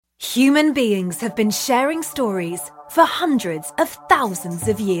Human beings have been sharing stories for hundreds of thousands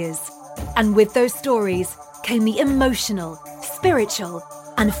of years. And with those stories came the emotional, spiritual,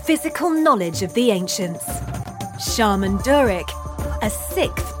 and physical knowledge of the ancients. Shaman Durek, a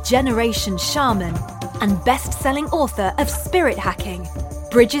 6th-generation shaman and best-selling author of Spirit Hacking,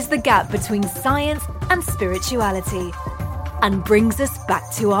 bridges the gap between science and spirituality and brings us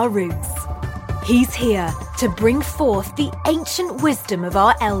back to our roots. He's here to bring forth the ancient wisdom of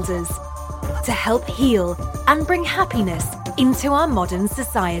our elders, to help heal and bring happiness into our modern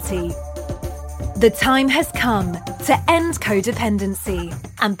society. The time has come to end codependency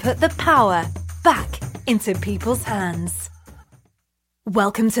and put the power back into people's hands.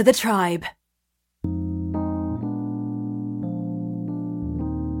 Welcome to the tribe.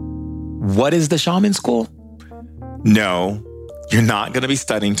 What is the shaman school? No, you're not going to be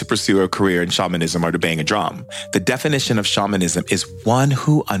studying to pursue a career in shamanism or to bang a drum. The definition of shamanism is one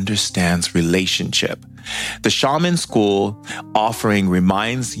who understands relationship. The shaman school offering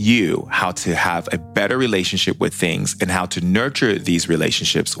reminds you how to have a better relationship with things and how to nurture these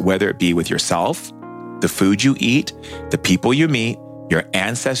relationships, whether it be with yourself, the food you eat, the people you meet, your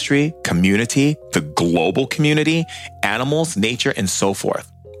ancestry, community, the global community, animals, nature, and so forth.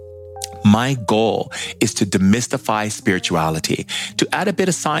 My goal is to demystify spirituality, to add a bit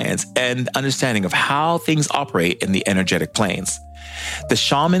of science and understanding of how things operate in the energetic planes. The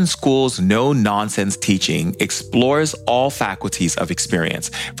Shaman School's no-nonsense teaching explores all faculties of experience,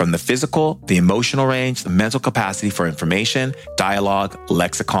 from the physical, the emotional range, the mental capacity for information, dialogue,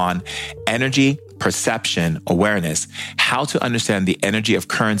 lexicon, energy, perception, awareness, how to understand the energy of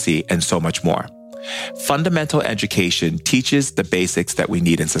currency, and so much more. Fundamental education teaches the basics that we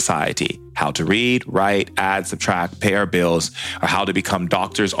need in society: how to read, write, add, subtract, pay our bills, or how to become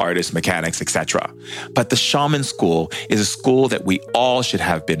doctors, artists, mechanics, etc. But the Shaman School is a school that we all should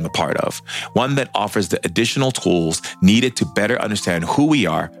have been a part of, one that offers the additional tools needed to better understand who we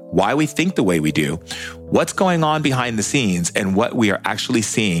are, why we think the way we do, what's going on behind the scenes, and what we are actually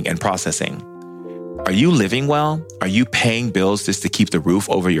seeing and processing. Are you living well? Are you paying bills just to keep the roof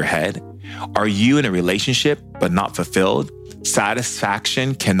over your head? Are you in a relationship but not fulfilled?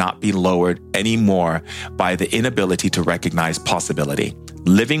 Satisfaction cannot be lowered anymore by the inability to recognize possibility.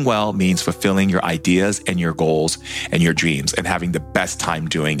 Living well means fulfilling your ideas and your goals and your dreams and having the best time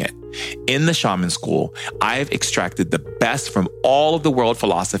doing it. In the Shaman School, I've extracted the best from all of the world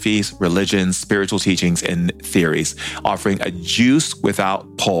philosophies, religions, spiritual teachings, and theories, offering a juice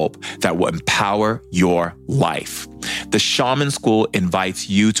without pulp that will empower your life. The Shaman School invites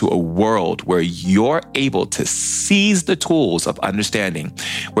you to a world where you're able to seize the tools of understanding,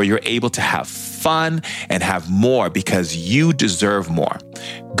 where you're able to have fun and have more because you deserve more.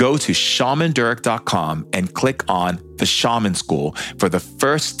 Go to shamandurek.com and click on the Shaman School for the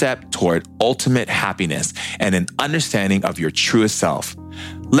first step toward ultimate happiness and an understanding of your truest self.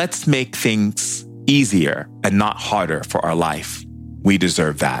 Let's make things easier and not harder for our life. We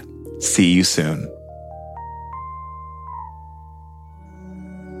deserve that. See you soon.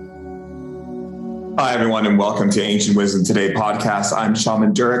 Hi, everyone, and welcome to Ancient Wisdom Today podcast. I'm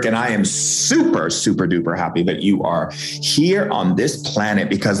Shaman Durek, and I am super duper happy that you are here on this planet,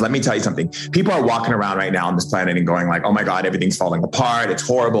 because let me tell you something. People are walking around right now on this planet and going like, oh my God, everything's falling apart. It's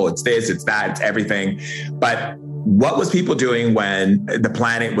horrible. It's this, it's that, it's everything. But what was people doing when the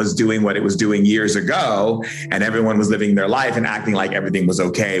planet was doing what it was doing years ago and everyone was living their life and acting like everything was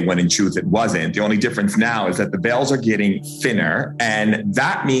okay when in truth it wasn't? The only difference now is that the veils are getting thinner. And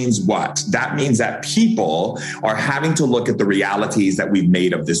that means what? That means that people are having to look at the realities that we've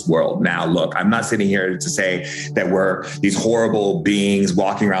made of this world. Now, look, I'm not sitting here to say that we're these horrible beings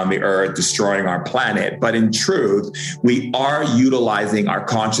walking around the earth, destroying our planet. But in truth, we are utilizing our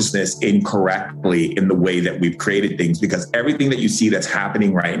consciousness incorrectly in the way that we've created things, because everything that you see that's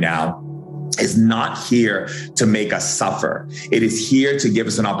happening right now is not here to make us suffer. It is here to give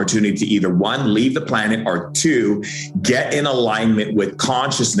us an opportunity to either one, leave the planet, or two, get in alignment with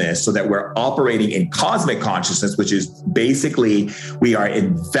consciousness so that we're operating in cosmic consciousness, which is basically we are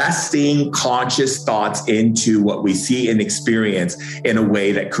investing conscious thoughts into what we see and experience in a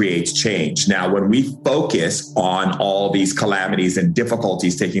way that creates change. Now, when we focus on all these calamities and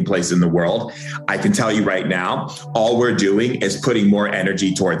difficulties taking place in the world, I can tell you right now, all we're doing is putting more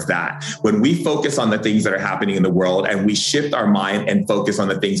energy towards that. When we focus on the things that are happening in the world and we shift our mind and focus on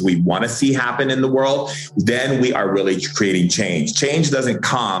the things we want to see happen in the world, then we are really creating change. Change doesn't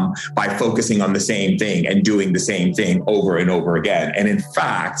come by focusing on the same thing and doing the same thing over and over again. And in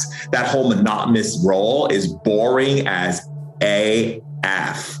fact, that whole monotonous role is boring as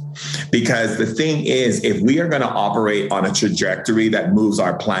AF. Because the thing is, if we are going to operate on a trajectory that moves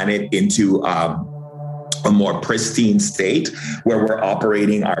our planet into a more pristine state where we're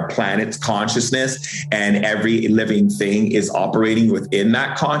operating our planet's consciousness and every living thing is operating within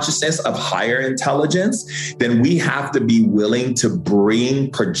that consciousness of higher intelligence, then we have to be willing to bring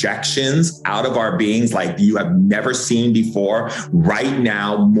projections out of our beings like you have never seen before right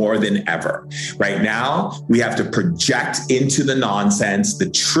now more than ever. Right now, we have to project into the nonsense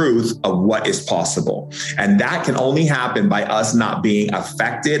the truth of what is possible. And that can only happen by us not being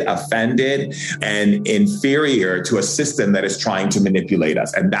affected, offended, and inferior to a system that is trying to manipulate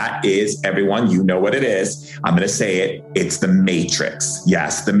us. And that is, everyone, you know what it is. I'm going to say it. It's the Matrix.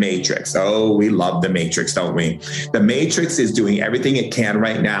 Yes, the Matrix. Oh, we love the Matrix, don't we? The Matrix is doing everything it can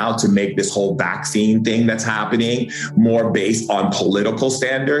right now to make this whole vaccine thing that's happening more based on political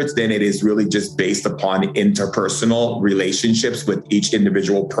standards than it is really just based upon interpersonal relationships with each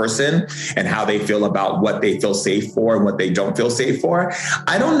individual person and how they feel about what they feel safe for and what they don't feel safe for.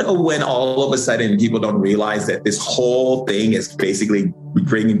 I don't know when all of a sudden people don't realize that this whole thing is basically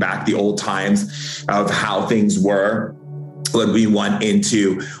bringing back the old times of how things were when we went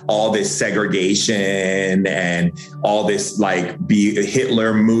into all this segregation and all this like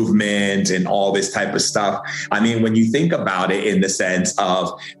Hitler movement and all this type of stuff. I mean, when you think about it in the sense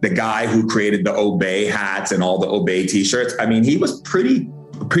of the guy who created the Obey hats and all the Obey t-shirts, I mean, he was pretty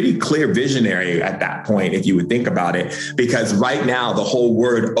clear visionary at that point, if you would think about it, because right now the whole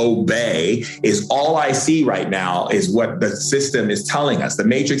word obey is all I see right now is what the system is telling us. The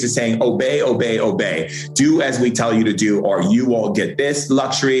Matrix is saying, obey, obey, obey. Do as we tell you to do, or you won't get this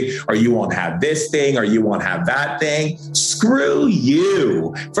luxury, or you won't have this thing, or you won't have that thing. Screw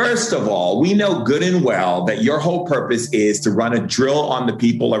you. First of all, we know good and well that your whole purpose is to run a drill on the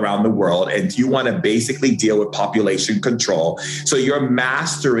people around the world, and you want to basically deal with population control. So you're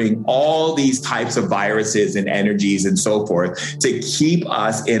mastering all these types of viruses and energies and so forth to keep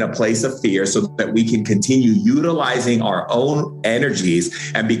us in a place of fear so that we can continue utilizing our own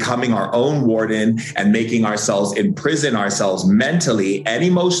energies and becoming our own warden and making ourselves imprison ourselves mentally and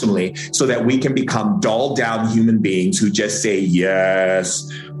emotionally so that we can become dulled down human beings who just say, yes,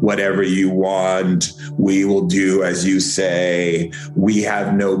 whatever you want, we will do as you say. We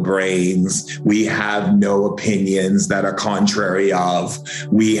have no brains. We have no opinions that are contrary of.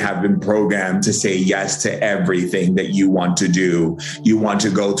 We have been programmed to say yes to everything that you want to do. You want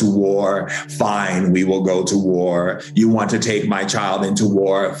to go to war? Fine, we will go to war. You want to take my child into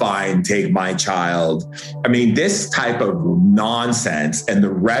war? Fine, take my child. I mean, this type of nonsense and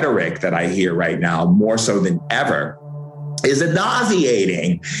the rhetoric that I hear right now, more so than ever, is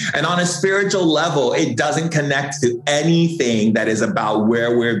nauseating. And on a spiritual level, it doesn't connect to anything that is about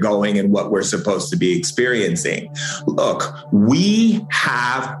where we're going and what we're supposed to be experiencing. Look, we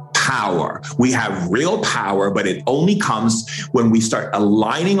have power. We have real power, but it only comes when we start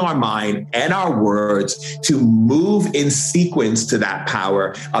aligning our mind and our words to move in sequence to that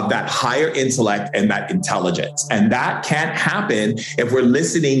power of that higher intellect and that intelligence. And that can't happen if we're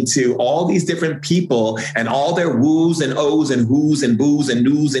listening to all these different people and all their woos and ohs and whoos and boos and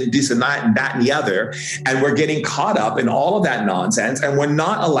news and this and that and the other. And we're getting caught up in all of that nonsense. And we're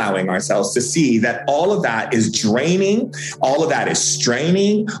not allowing ourselves to see that all of that is draining. All of that is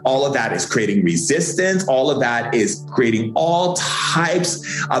straining. All of that is creating resistance. All of that is creating all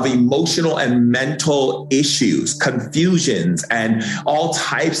types of emotional and mental issues, confusions, and all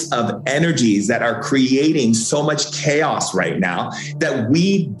types of energies that are creating so much chaos right now that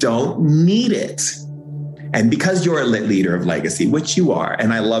we don't need it. And because you're a lit leader of legacy, which you are,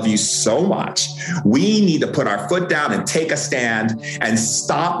 and I love you so much, we need to put our foot down and take a stand and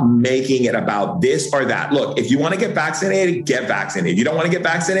stop making it about this or that. Look, if you want to get vaccinated, get vaccinated. If you don't want to get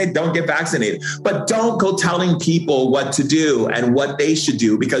vaccinated, don't get vaccinated. But don't go telling people what to do and what they should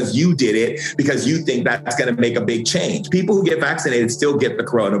do because you did it, because you think that's going to make a big change. People who get vaccinated still get the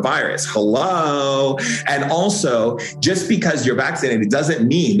coronavirus. Hello. And also, just because you're vaccinated doesn't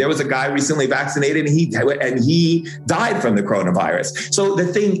mean, there was a guy recently vaccinated and he died from the coronavirus. So the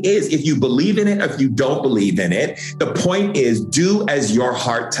thing is, if you believe in it, or if you don't believe in it, the point is do as your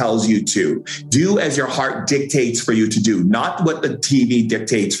heart tells you to. Do as your heart dictates for you to do, not what the TV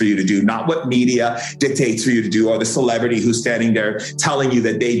dictates for you to do, not what media dictates for you to do, or the celebrity who's standing there telling you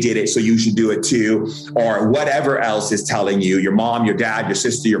that they did it, so you should do it too, or whatever else is telling you, your mom, your dad, your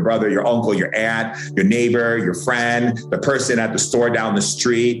sister, your brother, your uncle, your aunt, your neighbor, your friend, the person at the store down the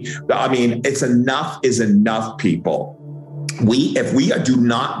street. I mean, it's enough is enough, people. if we do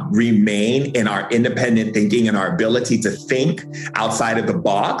not remain in our independent thinking and our ability to think outside of the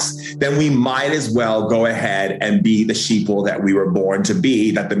box, then we might as well go ahead and be the sheeple that we were born to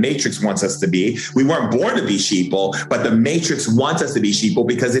be, that the Matrix wants us to be. We weren't born to be sheeple, but the Matrix wants us to be sheeple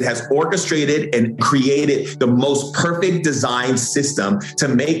because it has orchestrated and created the most perfect design system to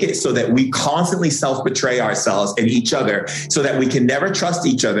make it so that we constantly self-betray ourselves and each other, so that we can never trust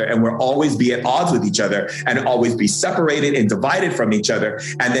each other and we'll always be at odds with each other and always be separated and divided from each other,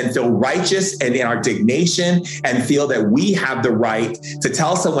 and then feel righteous and in our indignation and feel that we have the right to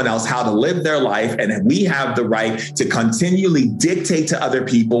tell someone else how to live their life, and we have the right to continually dictate to other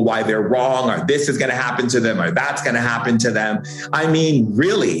people why they're wrong, or this is going to happen to them, or that's going to happen to them. I mean,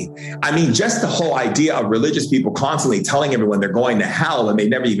 really, just the whole idea of religious people constantly telling everyone they're going to hell and they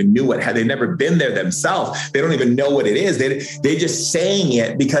never even knew they've never been there themselves. They don't even know what it is. They're just saying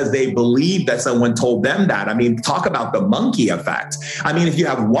it because they believe that someone told them that. I mean, talk about the monkey effect. I mean, if you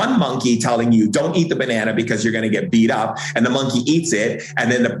have one monkey telling you don't eat the banana because you're going to get beat up, and the monkey eats it,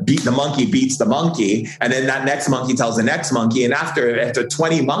 and then the monkey beats the monkey, and then that next monkey tells the next monkey, and after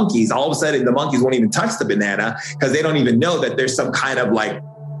 20 monkeys, all of a sudden the monkeys won't even touch the banana because they don't even know that there's some kind of like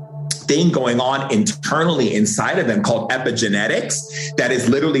thing going on internally inside of them called epigenetics that is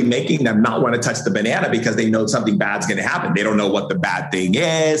literally making them not want to touch the banana because they know something bad's going to happen. They don't know what the bad thing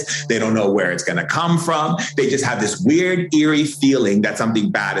is. They don't know where it's going to come from. They just have this weird, eerie feeling that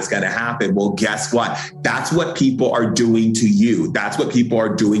something bad is going to happen. Well, guess what? That's what people are doing to you. That's what people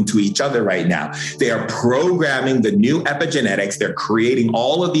are doing to each other right now. They are programming the new epigenetics. They're creating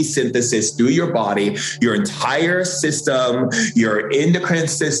all of these syntheses through your body, your entire system, your endocrine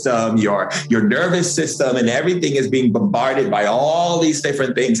system, your nervous system, and everything is being bombarded by all these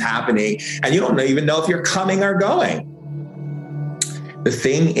different things happening. And you don't even know if you're coming or going. The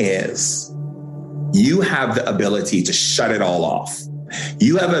thing is, you have the ability to shut it all off.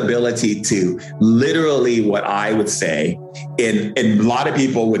 You have the ability to literally, what I would say, and a lot of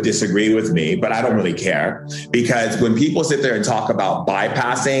people would disagree with me, but I don't really care, because when people sit there and talk about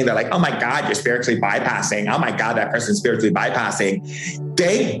bypassing, they're like, oh my God, you're spiritually bypassing. Oh my God, that person's spiritually bypassing.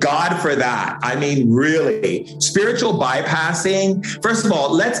 Thank God for that. I mean, really, spiritual bypassing. First of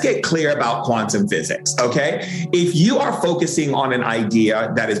all, let's get clear about quantum physics, okay? If you are focusing on an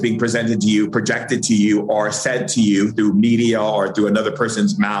idea that is being presented to you, projected to you, or said to you through media or through another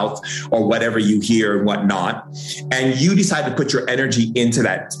person's mouth or whatever you hear and whatnot, and you decide to put your energy into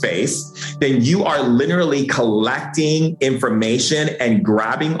that space, then you are literally collecting information and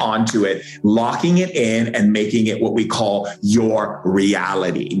grabbing onto it, locking it in, and making it what we call your reality.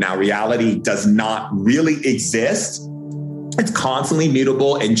 Now, reality does not really exist. It's constantly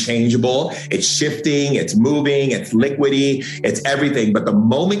mutable and changeable. It's shifting, it's moving, it's liquidy, it's everything. But the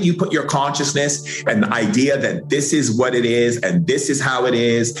moment you put your consciousness and the idea that this is what it is, and this is how it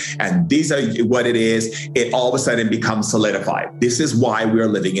is, and these are what it is, it all of a sudden becomes solidified. This is why we're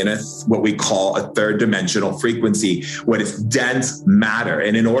living in what we call a third dimensional frequency, what is dense matter.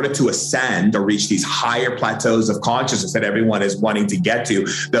 And in order to ascend or reach these higher plateaus of consciousness that everyone is wanting to get to,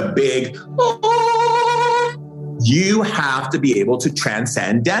 the big, you have to be able to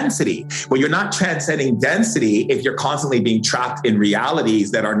transcend density. Well, you're not transcending density if you're constantly being trapped in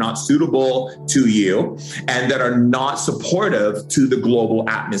realities that are not suitable to you and that are not supportive to the global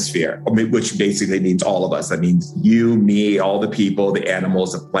atmosphere, which basically means all of us. That means you, me, all the people, the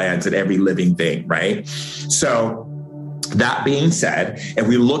animals, the plants, and every living thing, right? So that being said, if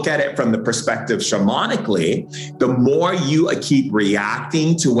we look at it from the perspective shamanically, the more you keep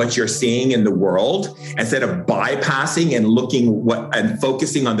reacting to what you're seeing in the world, instead of bypassing and looking and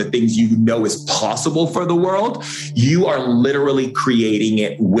focusing on the things you know is possible for the world, you are literally creating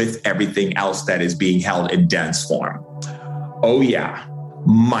it with everything else that is being held in dense form. Oh yeah.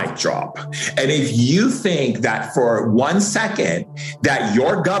 Mic drop. And if you think that for 1 second that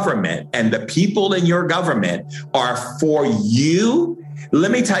your government and the people in your government are for you, let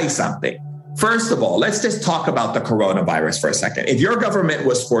me tell you something. First of all, let's just talk about the coronavirus for a second. If your government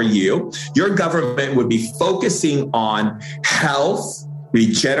was for you, your government would be focusing on health,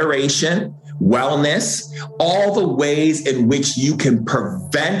 regeneration, wellness, all the ways in which you can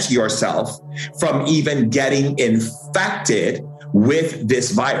prevent yourself from even getting infected with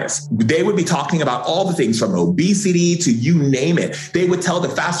this virus. They would be talking about all the things from obesity to you name it. They would tell the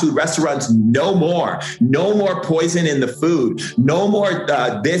fast food restaurants, no more poison in the food, no more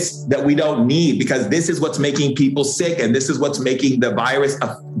this that we don't need, because this is what's making people sick and this is what's making the virus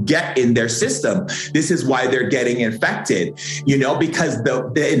get in their system. This is why they're getting infected, because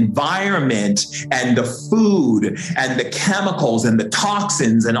the environment and the food and the chemicals and the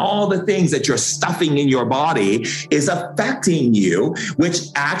toxins and all the things that you're stuffing in your body is affecting you, which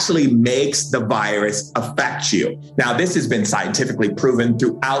actually makes the virus affect you. Now, this has been scientifically proven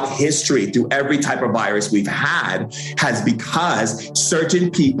throughout history, through every type of virus we've had, has because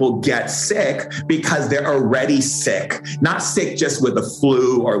certain people get sick because they're already sick, not sick just with a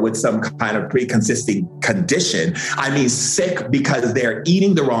flu or with some kind of pre-existing condition. I mean, sick because they're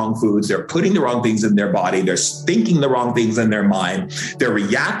eating the wrong foods, they're putting the wrong things in their body, they're thinking the wrong things in their mind, they're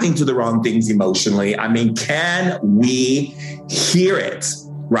reacting to the wrong things emotionally. I mean, can we hear it,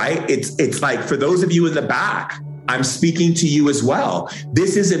 right? It's like, for those of you in the back, I'm speaking to you as well.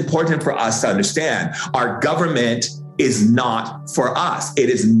 This is important for us to understand. Our government is not for us. It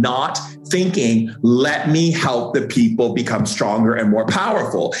is not thinking, let me help the people become stronger and more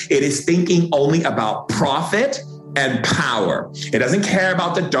powerful. It is thinking only about profit and power. It doesn't care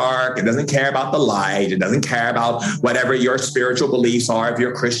about the dark. It doesn't care about the light. It doesn't care about whatever your spiritual beliefs are. If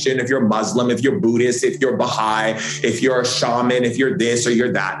you're Christian, if you're Muslim, if you're Buddhist, if you're Baha'i, if you're a shaman, if you're this or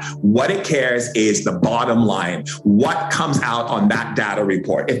you're that. What it cares is the bottom line. What comes out on that data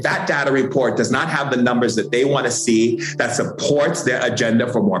report? If that data report does not have the numbers that they want to see that supports their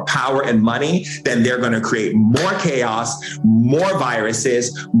agenda for more power and money, then they're going to create more chaos, more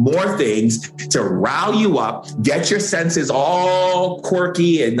viruses, more things to rile you up, get your senses all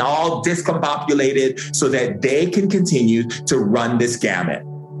quirky and all discombobulated so that they can continue to run this gamut.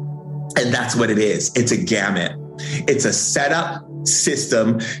 And that's what it is. It's a gamut. It's a setup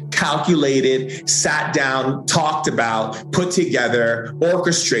system, calculated, sat down, talked about, put together,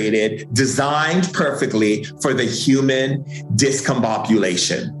 orchestrated, designed perfectly for the human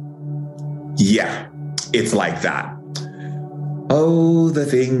discombobulation. Yeah, it's like that. Oh, the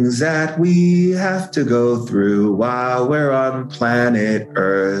things that we have to go through while we're on planet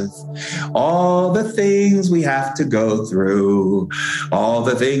Earth. All the things we have to go through. All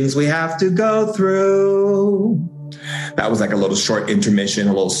the things we have to go through. That was like a little short intermission,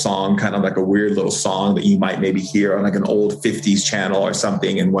 a little song, kind of like a weird little song that you might maybe hear on like an old 50s channel or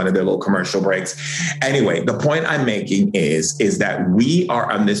something in one of their little commercial breaks. Anyway, the point I'm making is that we are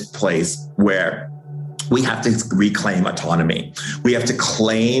on this place where we have to reclaim autonomy. We have to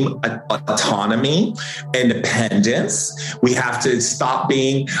claim autonomy, independence. We have to stop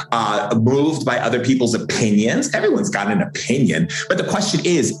being moved by other people's opinions. Everyone's got an opinion. But the question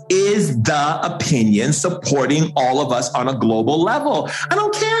is the opinion supporting all of us on a global level? I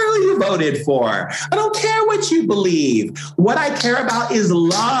don't care who you voted for. I don't care what you believe. What I care about is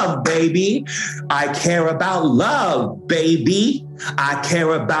love, baby. I care about love, baby. I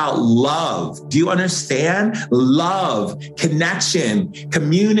care about love. Do you understand? Love, connection,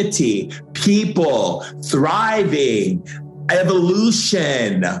 community, people, thriving,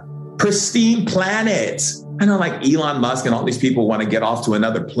 evolution, pristine planet. I know like Elon Musk and all these people want to get off to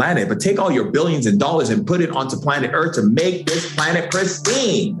another planet, but take all your billions of dollars and put it onto planet Earth to make this planet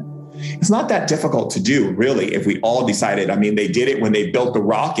pristine. It's not that difficult to do, really, if we all decided. I mean, they did it when they built the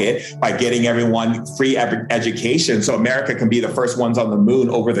rocket by getting everyone free education. So America can be the first ones on the moon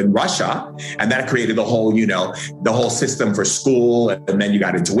over than Russia. And that created the whole, the whole system for school. And then you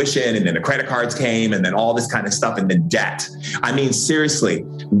got tuition, and then the credit cards came, and then all this kind of stuff, and then debt. I mean, seriously,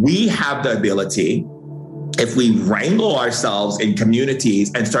 we have the ability, if we wrangle ourselves in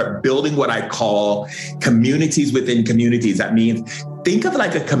communities and start building what I call communities within communities. That means think of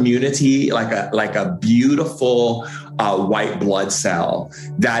like a community, like a beautiful white blood cell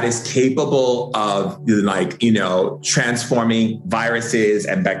that is capable of transforming viruses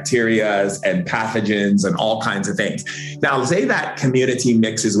and bacteria and pathogens and all kinds of things. Now, say that community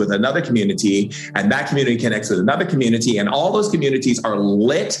mixes with another community, and that community connects with another community, and all those communities are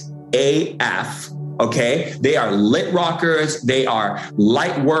lit AF. Okay, they are lit rockers. They are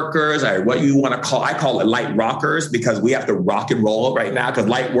light workers, or what you want to call. I call it light rockers because we have to rock and roll right now. Because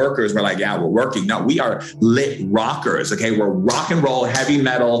light workers, we're like, yeah, we're working. No, we are lit rockers. Okay, we're rock and roll, heavy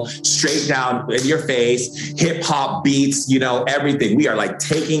metal, straight down in your face, hip hop beats. Everything. We are like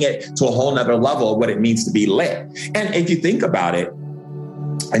taking it to a whole nother level of what it means to be lit. And if you think about it,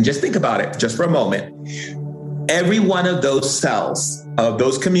 and just think about it just for a moment. Every one of those cells of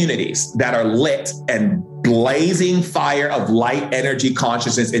those communities that are lit and blazing fire of light, energy,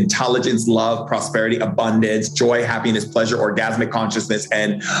 consciousness, intelligence, love, prosperity, abundance, joy, happiness, pleasure, orgasmic consciousness.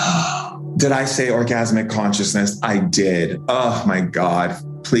 And did I say orgasmic consciousness? I did. Oh my God.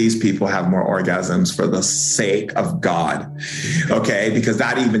 Please, people, have more orgasms for the sake of God. Okay? Because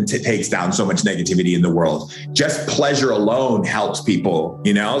that even takes down so much negativity in the world. Just pleasure alone helps people,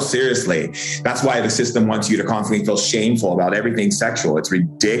 seriously. That's why the system wants you to constantly feel shameful about everything sexual. It's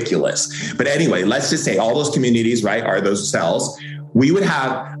ridiculous. But anyway, let's just say all those communities, right, are those cells. We would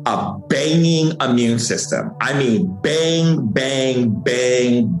have a banging immune system. I mean, bang, bang,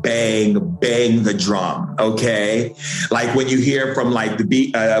 bang, bang, bang the drum. Okay. Like when you hear from like the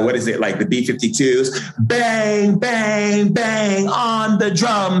the B-52s, bang, bang, bang on the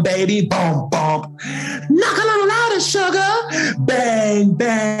drum, baby. Boom, boom. Knock a little louder, sugar. Bang,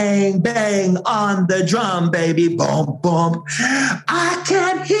 bang, bang on the drum, baby. Boom, boom. I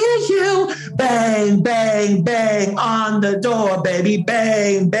can't hear you. Bang, bang, bang on the door, baby.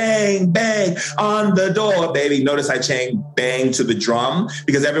 Bang, bang, bang on the door, baby. Notice I changed bang to the drum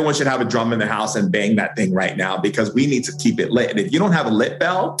because everyone should have a drum in their house and bang that thing right now because we need to keep it lit. And if you don't have a lit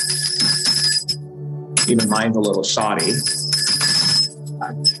bell, even mine's a little shoddy.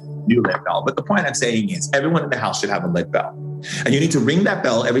 New lit bell. But the point I'm saying is everyone in the house should have a lit bell. And you need to ring that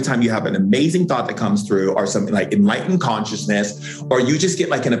bell every time you have an amazing thought that comes through or something like enlightened consciousness, or you just get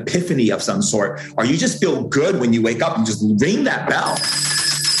like an epiphany of some sort, or you just feel good when you wake up and just ring that bell,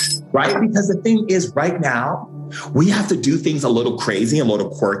 right? Because the thing is right now, we have to do things a little crazy, a little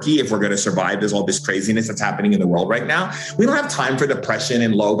quirky if we're going to survive. There's all this craziness that's happening in the world right now. We don't have time for depression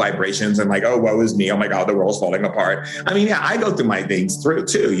and low vibrations and like, oh, woe is me. Oh my God, the world's falling apart. I mean, yeah, I go through my things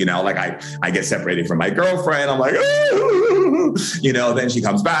too, like I get separated from my girlfriend. I'm like, ooh, then she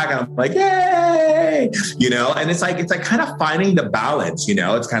comes back and I'm like, yay, and it's like kind of finding the balance,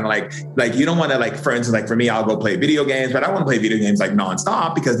 it's kind of like you don't want to like, for instance, like for me, I'll go play video games, but I want to play video games like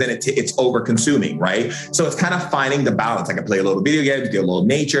nonstop because then it's over consuming, right? So it's kind of finding the balance. I can play a little video games, do a little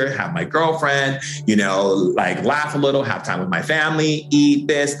nature, have my girlfriend, like laugh a little, have time with my family, eat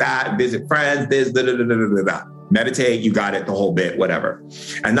this, that, visit friends, this, da, da, da, da, da, da. Meditate, you got it, the whole bit, whatever.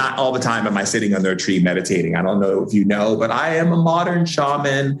 And not all the time am I sitting under a tree meditating. I don't know if you know, but I am a modern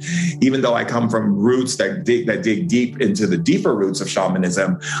shaman. Even though I come from roots that dig deep into the deeper roots of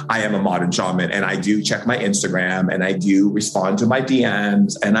shamanism, I am a modern shaman. And I do check my Instagram and I do respond to my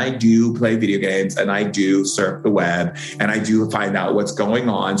DMs and I do play video games and I do surf the web and I do find out what's going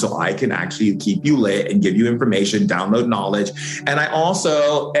on so I can actually keep you lit and give you information, download knowledge. And I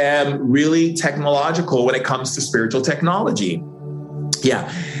also am really technological when it comes to spiritual technology.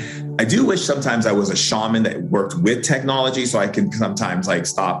 Yeah. I do wish sometimes I was a shaman that worked with technology so I can sometimes like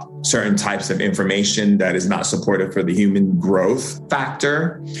stop certain types of information that is not supportive for the human growth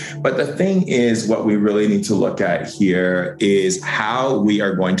factor. But the thing is, what we really need to look at here is how we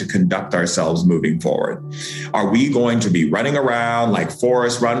are going to conduct ourselves moving forward. Are we going to be running around like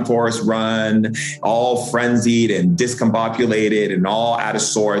Forrest Run, all frenzied and discombobulated and all out of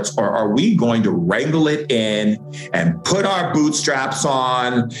sorts? Or are we going to wrangle it in and put our bootstraps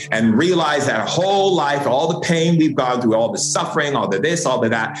on and realize that our whole life, all the pain we've gone through, all the suffering, all the this, all the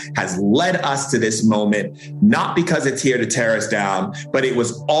that, has led us to this moment, not because it's here to tear us down, but it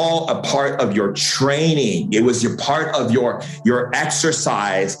was all a part of your training. It was your part of your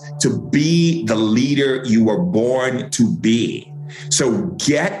exercise to be the leader you were born to be. So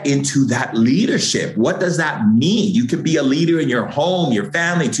get into that leadership. What does that mean? You can be a leader in your home, your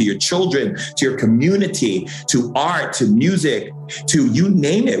family, to your children, to your community, to art, to music, to you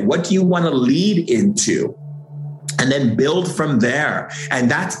name it. What do you want to lead into? And then build from there.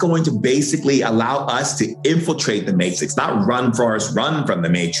 And that's going to basically allow us to infiltrate the matrix, not run, Forrest, run from the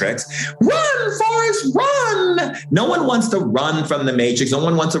matrix. Run, Forrest, run. No one wants to run from the matrix. No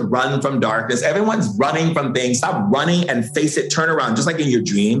one wants to run from darkness. Everyone's running from things. Stop running and face it. Turn around, just like in your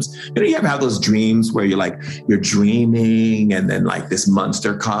dreams. You ever have those dreams where you're dreaming and then like this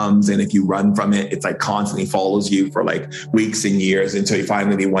monster comes, and if you run from it, it's like constantly follows you for like weeks and years until you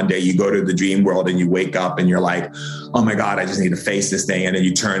finally one day you go to the dream world and you wake up and you're like, oh my God, I just need to face this thing. And then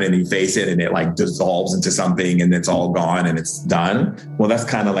you turn and you face it and it like dissolves into something and it's all gone and it's done. Well, that's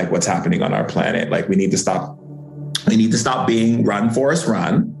kind of like what's happening on our planet. Like we need to stop being run, Forrest,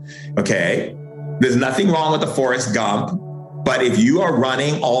 run. Okay. There's nothing wrong with the Forrest Gump. But if you are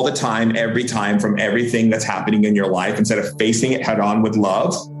running all the time, every time from everything that's happening in your life, instead of facing it head on with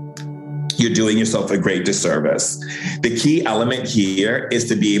love, you're doing yourself a great disservice. The key element here is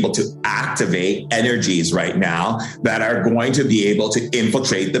to be able to activate energies right now that are going to be able to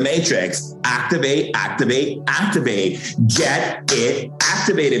infiltrate the matrix. Activate, activate, activate. Get it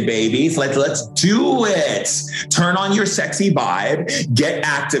activated, babies. Let's do it. Turn on your sexy vibe. Get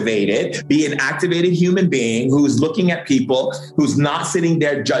activated. Be an activated human being who's looking at people, who's not sitting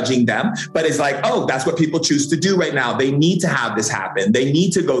there judging them, but is like, oh, that's what people choose to do right now. They need to have this happen. They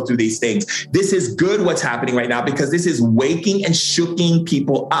need to go through these things. This is good what's happening right now because this is waking and shooking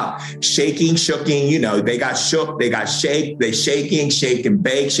people up. Shaking, shooking, they got shook, they got shake, they shaking, shake and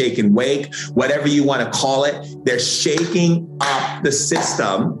bake, shake and wake, whatever you want to call it. They're shaking up the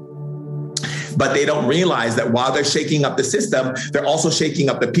system. But they don't realize that while they're shaking up the system, they're also shaking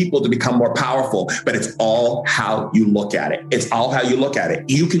up the people to become more powerful. But it's all how you look at it. It's all how you look at it.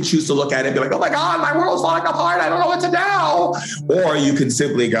 You can choose to look at it and be like, oh my God, my world's falling apart. I don't know what to do. Or you can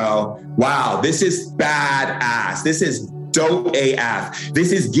simply go, wow, this is badass. This is dope AF.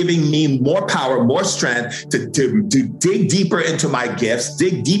 This is giving me more power, more strength to dig deeper into my gifts,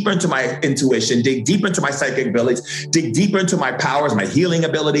 dig deeper into my intuition, dig deeper into my psychic abilities, dig deeper into my powers, my healing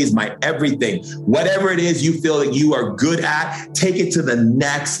abilities, my everything. Whatever it is you feel that you are good at, take it to the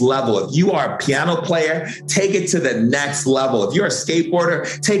next level. If you are a piano player, take it to the next level. If you're a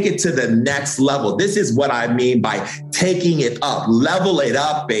skateboarder, take it to the next level. This is what I mean by taking it up. Level it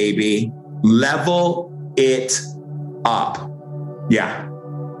up, baby. Level it up. Yeah.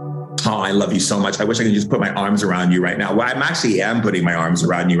 Oh, I love you so much. I wish I could just put my arms around you right now. Well, I'm actually putting my arms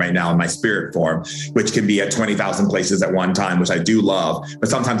around you right now in my spirit form, which can be at 20,000 places at one time, which I do love. But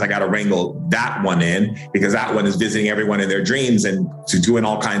sometimes I got to wrangle that one in because that one is visiting everyone in their dreams and doing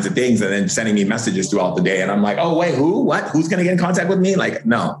all kinds of things and then sending me messages throughout the day. And I'm like, oh, wait, who? What? Who's going to get in contact with me? Like,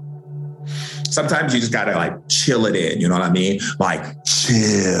 no. Sometimes you just got to like chill it in. You know what I mean? Like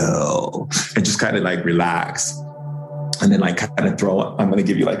chill and just kind of like relax. And then like kind of I'm going to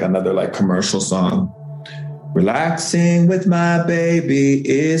give you like another like commercial song. Relaxing with my baby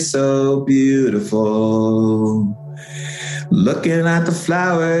is so beautiful. Looking at the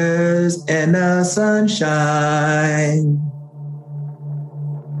flowers and the sunshine.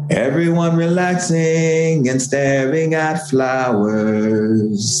 Everyone relaxing and staring at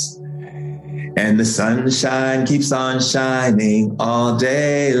flowers. And the sunshine keeps on shining all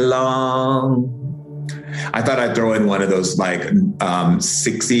day long. I thought I'd throw in one of those like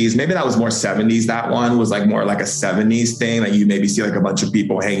 60s. Maybe that was more 70s. That one was like more like a 70s thing. Like you maybe see like a bunch of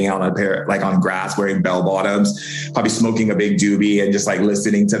people hanging out on like on grass wearing bell bottoms, probably smoking a big doobie and just like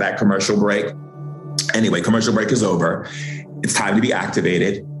listening to that commercial break. Anyway, commercial break is over. It's time to be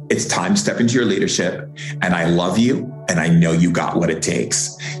activated. It's time to step into your leadership. And I love you. And I know you got what it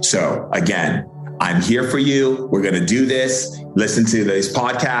takes. So again, I'm here for you. We're going to do this. Listen to this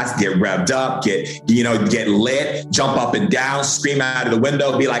podcast, get revved up, get lit, jump up and down, scream out of the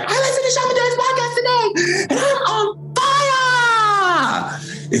window, be like, I listened to Shaman Durek's podcast today and I'm on fire.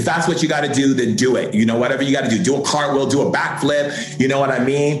 If that's what you got to do, then do it. Whatever you got to do a cartwheel, do a backflip. You know what I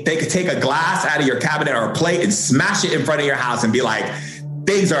mean? Take a glass out of your cabinet or a plate and smash it in front of your house and be like,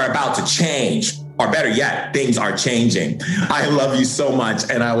 things are about to change. Or better yet, things are changing. I love you so much.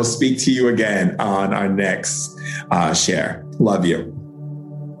 And I will speak to you again on our next share. Love you.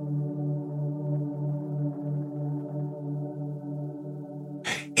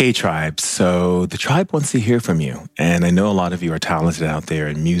 Hey, Tribe. So the Tribe wants to hear from you. And I know a lot of you are talented out there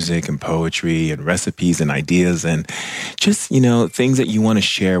in music and poetry and recipes and ideas and just, things that you want to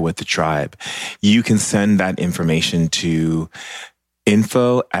share with the Tribe. You can send that information to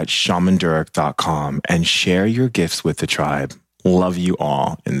info@shamandurek.com and share your gifts with the Tribe. Love you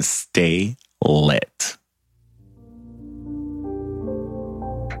all and stay lit.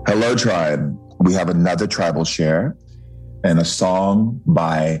 Hello, Tribe. We have another tribal share and a song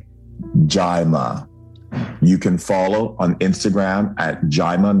by Jaima. You can follow on Instagram at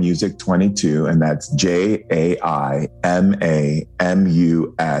Jaima Music 22, and that's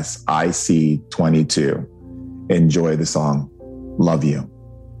JAIMAMUSIC 22. Enjoy the song. Love you.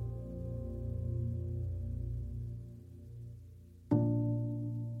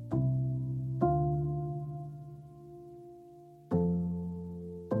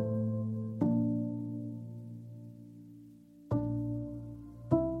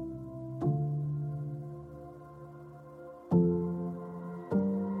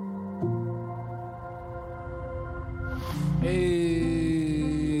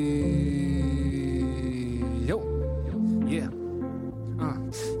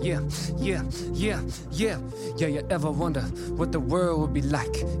 Yeah. You ever wonder what the world would be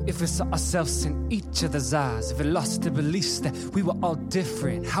like if we saw ourselves in each other's eyes? If we lost the beliefs that we were all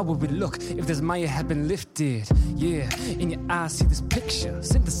different, how would we look if this Maya had been lifted? Yeah, in your eyes see this picture,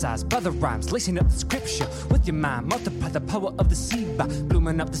 synthesized by the rhymes, lacing up the scripture with your mind. Multiply the power of the seed by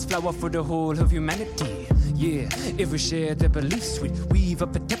blooming up this flower for the whole of humanity. Yeah, if we share the beliefs, we'd weave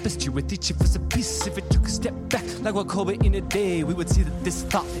up a tapestry with each of us a piece. If we took a step back, like what Kobe in a day, we would see that this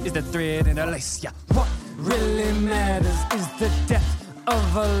thought is the thread in the lace. Yeah, what really matters is the depth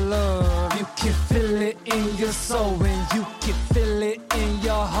of our love. You can feel it in your soul and you can feel it in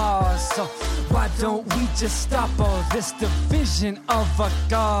your heart. So why don't we just stop all this division of our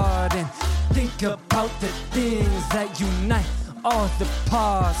God and think about the things that unite all the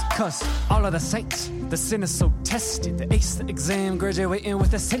parts? Cause all of the saints, the sinners so tested, the ace the exam, graduating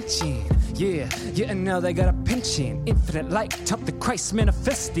with ascension. Yeah, and now they got a pension. Infinite light, top the Christ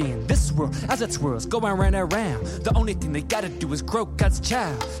manifesting. This world as it swirls, going round and round. The only thing they gotta do is grow God's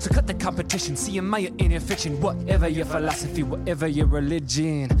child. So cut the competition, see a Maya in your fiction. Whatever your philosophy, whatever your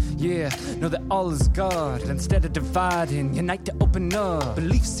religion. Yeah, know that all is God. Instead of dividing, unite to open up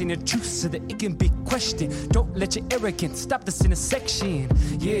beliefs in the truth so that it can be questioned. Don't let your arrogance stop this intersection.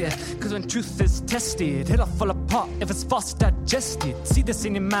 Yeah, cause when truth is tested, it'll fall apart if it's false digested. See this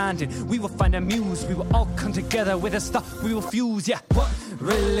in your mind and we will find a muse. We will all come together with this thought we will fuse. Yeah, what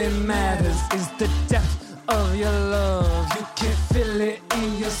really matters is the depth of your love. You can feel it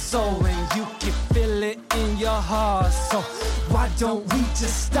in your soul and you can feel it in your heart. So why don't we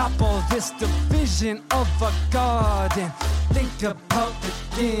just stop all this division of our God and think about the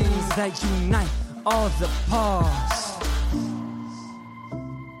things that unite all the parts?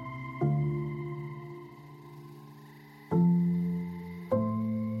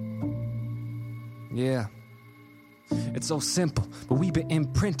 Yeah, it's so simple, but we've been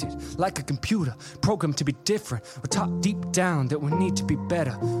imprinted like a computer, programmed to be different. We're taught deep down that we need to be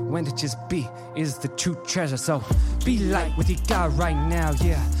better, when to just be is the true treasure. So be light with your God right now,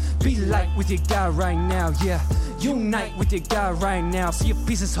 yeah. Be light with your God right now, yeah. Unite with your God right now. See your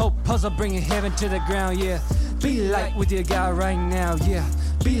pieces, whole puzzle, bringing heaven to the ground, yeah. Be light with your God right now, yeah.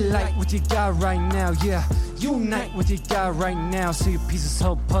 Be light with your God right now, yeah. Unite with your God right now. See your pieces,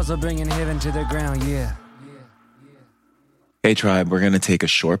 whole puzzle, bringing heaven to the ground, yeah. Hey, Tribe, we're going to take a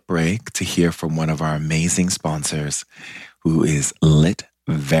short break to hear from one of our amazing sponsors, who is Lit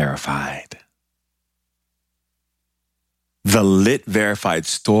Verified. The Lit Verified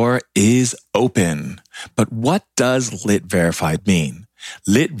store is open. But what does Lit Verified mean?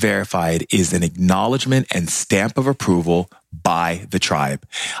 Lit Verified is an acknowledgement and stamp of approval by the tribe.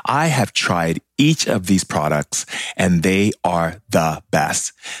 I have tried each of these products and they are the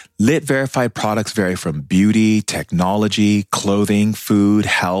best. Lit Verified products vary from beauty, technology, clothing, food,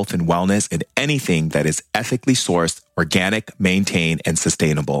 health, and wellness, and anything that is ethically sourced, organic, maintained, and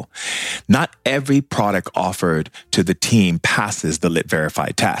sustainable. Not every product offered to the team passes the Lit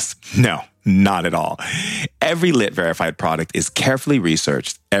Verified test. No. Not at all. Every Lit Verified product is carefully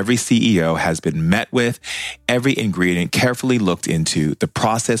researched. Every CEO has been met with, every ingredient carefully looked into, the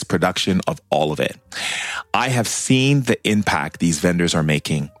process, production of all of it. I have seen the impact these vendors are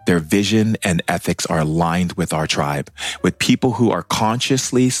making. Their vision and ethics are aligned with our tribe, with people who are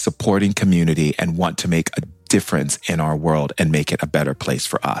consciously supporting community and want to make a difference in our world and make it a better place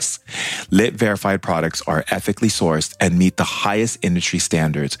for us. Lit Verified products are ethically sourced and meet the highest industry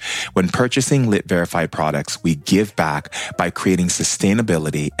standards. When purchasing Lit Verified products, we give back by creating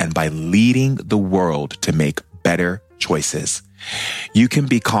sustainability and by leading the world to make better choices. You can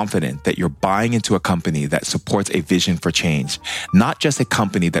be confident that you're buying into a company that supports a vision for change, not just a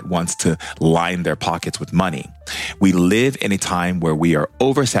company that wants to line their pockets with money. We live in a time where we are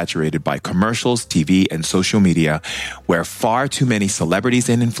oversaturated by commercials, TV, and social media, where far too many celebrities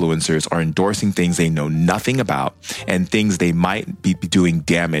and influencers are endorsing things they know nothing about and things they might be doing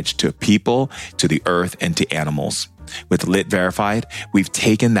damage to people, to the earth, and to animals. With Lit Verified, we've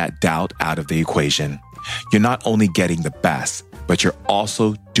taken that doubt out of the equation. You're not only getting the best, but you're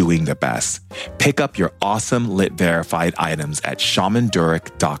also doing the best. Pick up your awesome Lit Verified items at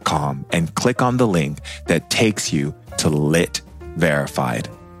shamandurek.com and click on the link that takes you to Lit Verified.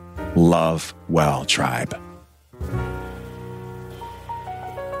 Love well, tribe.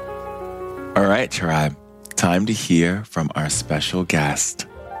 All right, tribe. Time to hear from our special guest.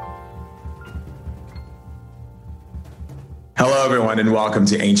 Hello, everyone, and welcome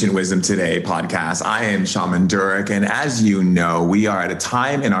to Ancient Wisdom Today podcast. I am Shaman Durek, and as you know, we are at a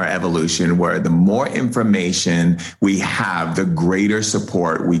time in our evolution where the more information we have, the greater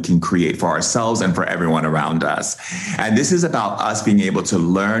support we can create for ourselves and for everyone around us. And this is about us being able to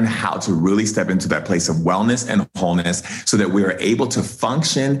learn how to really step into that place of wellness and wholeness so that we are able to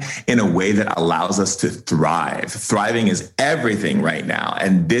function in a way that allows us to thrive. Thriving is everything right now,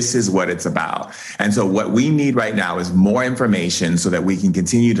 and this is what it's about. And so what we need right now is more information so that we can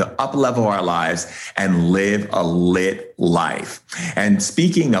continue to up-level our lives and live a lit life. And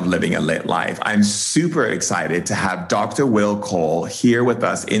speaking of living a lit life, I'm super excited to have Dr. Will Cole here with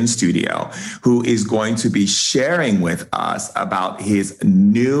us in studio, who is going to be sharing with us about his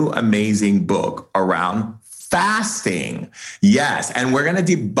new amazing book around fasting. Yes. And we're going to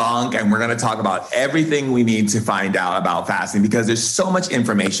debunk and we're going to talk about everything we need to find out about fasting because there's so much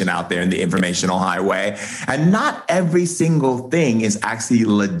information out there in the informational highway. And not every single thing is actually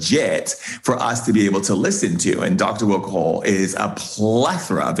legit for us to be able to listen to. And Dr. Will Cole is a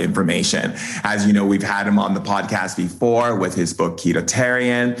plethora of information. As you know, we've had him on the podcast before with his book,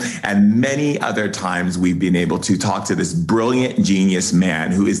 Ketotarian, and many other times we've been able to talk to this brilliant genius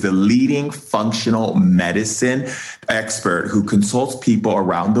man who is the leading functional medicine expert who consults people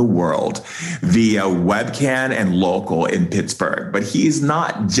around the world via webcam and local in Pittsburgh. But he's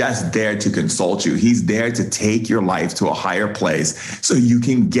not just there to consult you. He's there to take your life to a higher place so you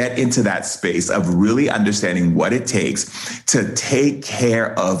can get into that space of really understanding what it takes to take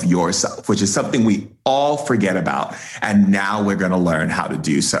care of yourself, which is something we all forget about. And now we're going to learn how to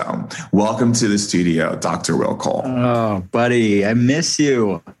do so. Welcome to the studio, Dr. Will Cole. Oh, buddy, I miss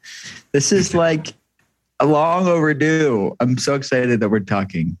you. This is like long overdue. I'm so excited that we're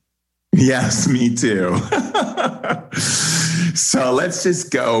talking. Yes, me too. So let's just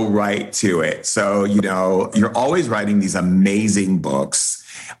go right to it. So, you know, you're always writing these amazing books.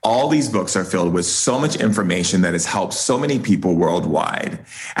 All these books are filled with so much information that has helped so many people worldwide.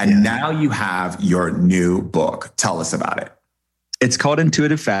 And now you have your new book. Tell us about it. It's called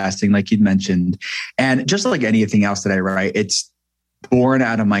Intuitive Fasting, like you'd mentioned. And just like anything else that I write, it's born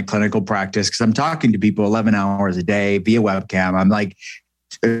out of my clinical practice because I'm talking to people 11 hours a day via webcam. I'm like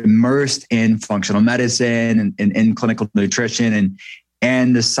immersed in functional medicine and in clinical nutrition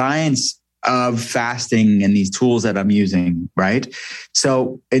and the science of fasting and these tools that I'm using, right?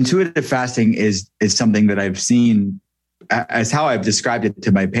 So intuitive fasting is something that I've seen as how I've described it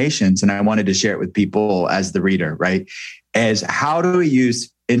to my patients, and I wanted to share it with people as the reader, right? As how do we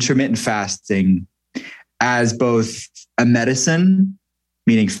use intermittent fasting as both a medicine,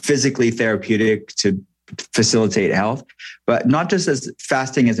 meaning physically therapeutic to facilitate health, but not just as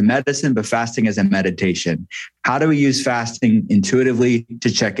fasting as a medicine, but fasting as a meditation. How do we use fasting intuitively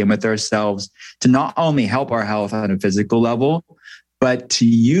to check in with ourselves, to not only help our health on a physical level, but to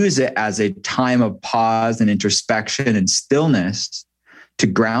use it as a time of pause and introspection and stillness to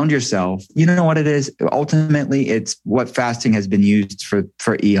ground yourself? You know what it is? Ultimately, it's what fasting has been used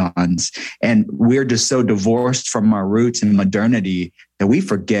for eons. And we're just so divorced from our roots and modernity that we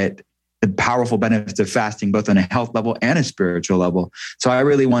forget the powerful benefits of fasting, both on a health level and a spiritual level. So I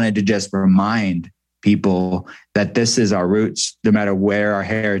really wanted to just remind people that this is our roots. No matter where our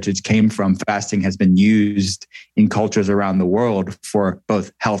heritage came from, fasting has been used in cultures around the world for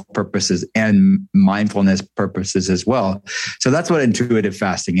both health purposes and mindfulness purposes as well. So that's what intuitive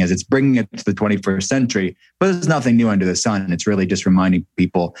fasting is. It's bringing it to the 21st century, but there's nothing new under the sun. It's really just reminding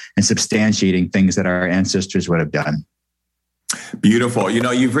people and substantiating things that our ancestors would have done. Beautiful. You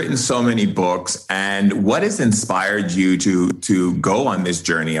know, you've written so many books, and what has inspired you to go on this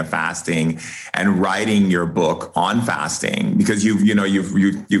journey of fasting and writing your book on fasting? Because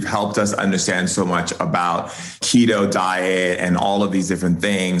you've helped us understand so much about keto diet and all of these different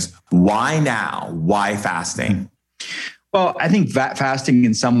things. Why now? Why fasting? Well, I think fasting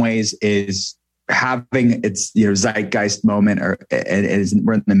in some ways is having its zeitgeist moment, we're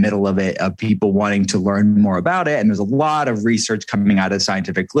in the middle of it, of people wanting to learn more about it. And there's a lot of research coming out of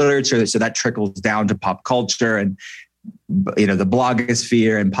scientific literature. So that trickles down to pop culture and, the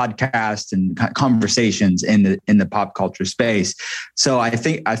blogosphere and podcasts and conversations in the pop culture space. So I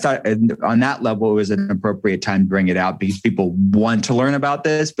thought on that level, it was an appropriate time to bring it out because people want to learn about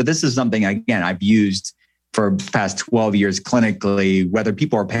this. But this is something, again, I've used for the past 12 years clinically, whether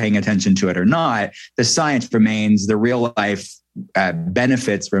people are paying attention to it or not. The science remains, the real life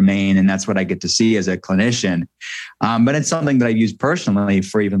benefits remain, and that's what I get to see as a clinician. But it's something that I've used personally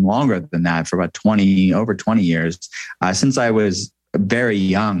for even longer than that, for about over 20 years. Since I was very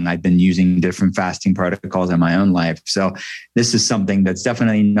young, I've been using different fasting protocols in my own life. So this is something that's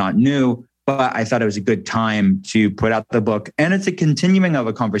definitely not new, But I thought it was a good time to put out the book. And it's a continuing of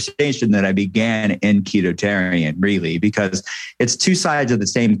a conversation that I began in Ketotarian, really, because it's two sides of the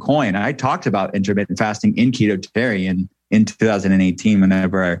same coin. I talked about intermittent fasting in Ketotarian in 2018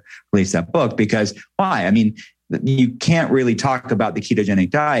 whenever I released that book, because why? I mean, you can't really talk about the ketogenic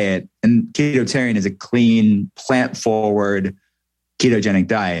diet, and Ketotarian is a clean, plant-forward ketogenic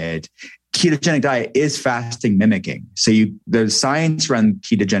diet. Ketogenic diet is fasting mimicking. So the science around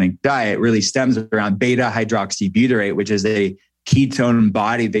ketogenic diet really stems around beta hydroxybutyrate, which is a ketone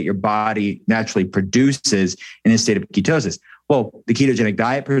body that your body naturally produces in a state of ketosis. Well, the ketogenic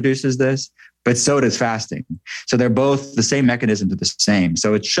diet produces this, but so does fasting. So they're both the same mechanisms, are the same.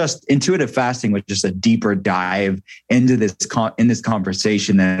 So it's just intuitive fasting was just a deeper dive into this in this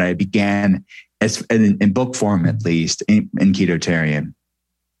conversation that I began in book form, at least in Ketotarian.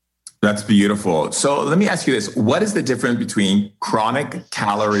 That's beautiful. So let me ask you this. What is the difference between chronic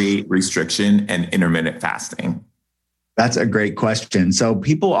calorie restriction and intermittent fasting? That's a great question. So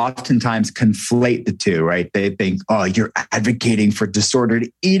people oftentimes conflate the two, right? They think, oh, you're advocating for disordered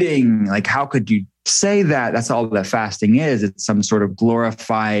eating. Like, how could you say that? That's all that fasting is. It's some sort of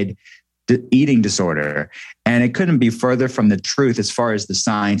glorified eating disorder. And it couldn't be further from the truth as far as the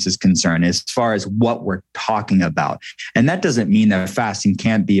science is concerned, as far as what we're talking about. And that doesn't mean that fasting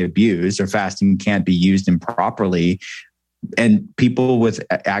can't be abused or fasting can't be used improperly. And people with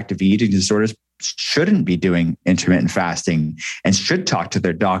active eating disorders shouldn't be doing intermittent fasting and should talk to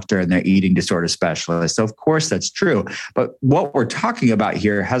their doctor and their eating disorder specialist. So of course that's true. But what we're talking about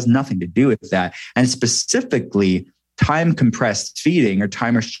here has nothing to do with that. And specifically, time compressed feeding or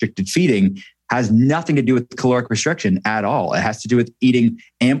time restricted feeding has nothing to do with caloric restriction at all. It has to do with eating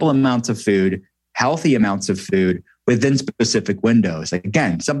ample amounts of food, healthy amounts of food within specific windows.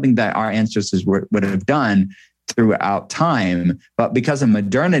 Again, something that our ancestors would have done throughout time. But because of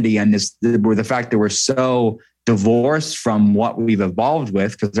modernity and the fact that we're so divorced from what we've evolved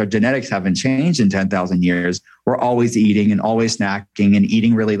with, because our genetics haven't changed in 10,000 years, we're always eating and always snacking and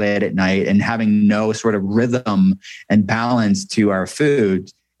eating really late at night and having no sort of rhythm and balance to our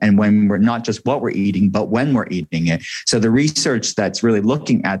food. And when we're not just what we're eating, but when we're eating it. So the research that's really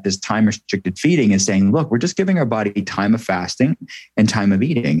looking at this time restricted feeding is saying, look, we're just giving our body time of fasting and time of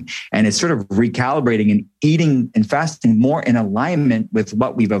eating. And it's sort of recalibrating and eating and fasting more in alignment with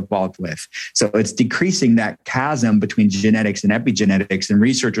what we've evolved with. So it's decreasing that chasm between genetics and epigenetics. And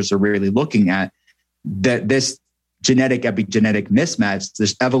researchers are really looking at this genetic epigenetic mismatch,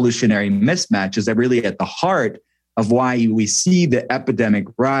 this evolutionary mismatch is really at the heart of why we see the epidemic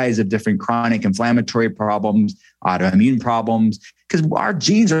rise of different chronic inflammatory problems, autoimmune problems, because our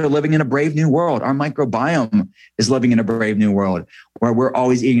genes are living in a brave new world. Our microbiome is living in a brave new world where we're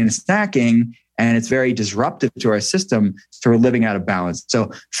always eating and snacking, and it's very disruptive to our system. So we're living out of balance. So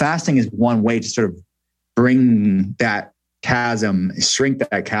fasting is one way to sort of bring that chasm, shrink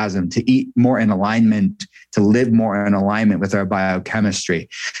that chasm, to eat more in alignment, to live more in alignment with our biochemistry.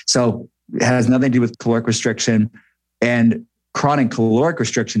 So it has nothing to do with caloric restriction, and chronic caloric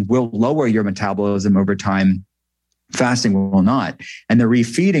restriction will lower your metabolism over time. Fasting will not. And the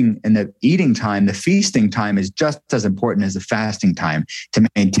refeeding and the eating time, the feasting time is just as important as the fasting time to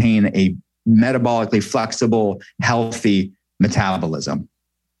maintain a metabolically flexible, healthy metabolism.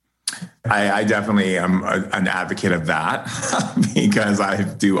 I definitely am an advocate of that because I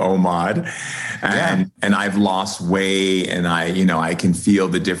do OMAD and I've lost weight and I can feel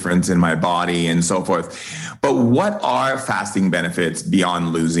the difference in my body and so forth. But what are fasting benefits beyond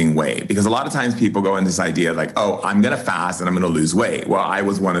losing weight? Because a lot of times people go in this idea like, oh, I'm going to fast and I'm going to lose weight. Well, I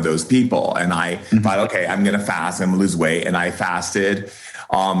was one of those people and I thought, okay, I'm going to fast and I'm going to lose weight. And I fasted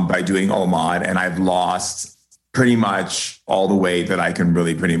by doing OMAD and I've lost pretty much all the weight that I can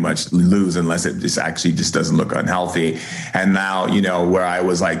really pretty much lose unless it just doesn't look unhealthy. And now, where I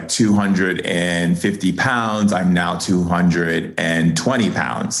was like 250 pounds, I'm now 220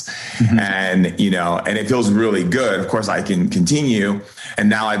 pounds. Mm-hmm. And it feels really good. Of course, I can continue. And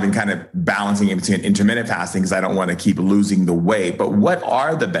now I've been kind of balancing it between intermittent fasting because I don't want to keep losing the weight. But what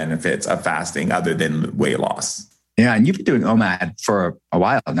are the benefits of fasting other than weight loss? Yeah. And you've been doing OMAD for a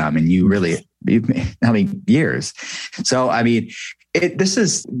while now. I mean, years. So, this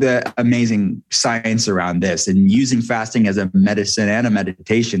is the amazing science around this and using fasting as a medicine and a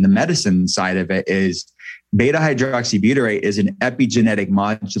meditation. The medicine side of it is beta hydroxybutyrate is an epigenetic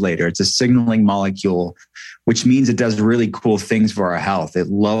modulator. It's a signaling molecule, which means it does really cool things for our health. It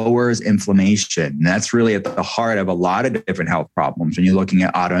lowers inflammation. And that's really at the heart of a lot of different health problems. When you're looking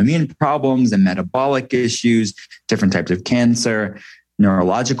at autoimmune problems and metabolic issues, different types of cancer,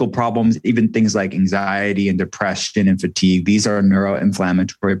 neurological problems, even things like anxiety and depression and fatigue. These are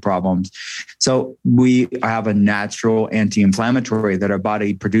neuroinflammatory problems. So we have a natural anti-inflammatory that our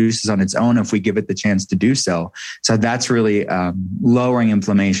body produces on its own if we give it the chance to do so. So that's really lowering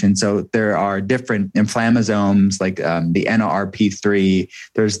inflammation. So there are different inflammasomes like the NLRP3,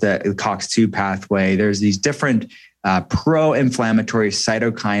 there's the COX-2 pathway, there's these different pro-inflammatory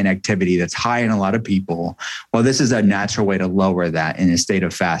cytokine activity that's high in a lot of people. Well, this is a natural way to lower that in a state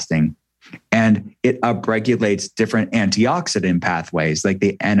of fasting. And it upregulates different antioxidant pathways like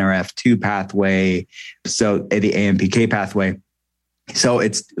the NRF2 pathway, so the AMPK pathway. So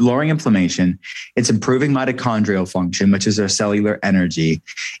it's lowering inflammation. It's improving mitochondrial function, which is our cellular energy.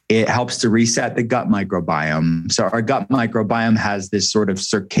 It helps to reset the gut microbiome. So our gut microbiome has this sort of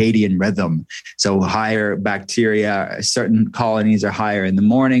circadian rhythm. So higher bacteria, certain colonies are higher in the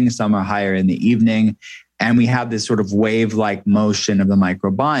morning, some are higher in the evening. And we have this sort of wave-like motion of the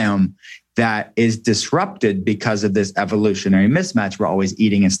microbiome that is disrupted because of this evolutionary mismatch. We're always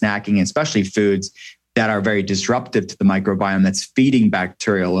eating and snacking, especially foods that are very disruptive to the microbiome that's feeding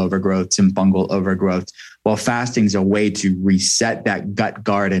bacterial overgrowths and fungal overgrowths. Well, fasting is a way to reset that gut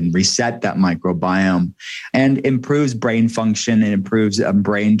garden, reset that microbiome, and improves brain function and improves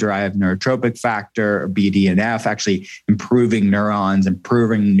brain-derived neurotrophic factor, or BDNF, actually improving neurons,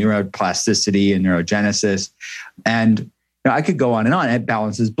 improving neuroplasticity and neurogenesis. And I could go on and on. It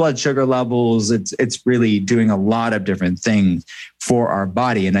balances blood sugar levels. It's really doing a lot of different things for our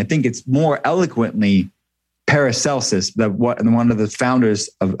body. And I think it's more eloquently Paracelsus, one of the founders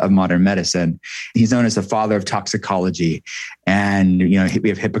of modern medicine. He's known as the father of toxicology. And, we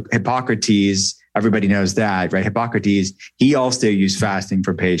have Hippocrates. Everybody knows that, right? Hippocrates, he also used fasting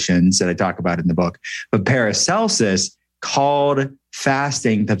for patients that I talk about in the book. But Paracelsus called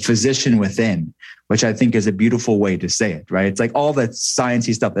fasting the physician within, which I think is a beautiful way to say it, right? It's like all that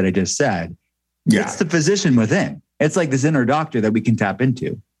sciencey stuff that I just said. Yeah. It's the physician within. It's like this inner doctor that we can tap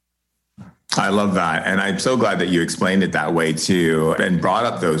into. I love that. And I'm so glad that you explained it that way too, and brought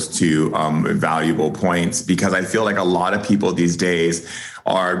up those two valuable points, because I feel like a lot of people these days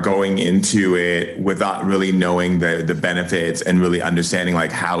are going into it without really knowing the benefits and really understanding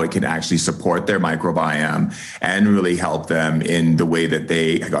like how it can actually support their microbiome and really help them in the way that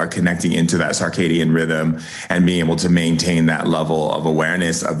they are connecting into that circadian rhythm and being able to maintain that level of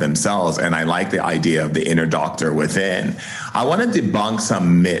awareness of themselves. And I like the idea of the inner doctor within. I want to debunk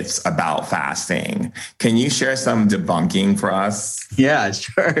some myths about fasting. Can you share some debunking for us? Yeah,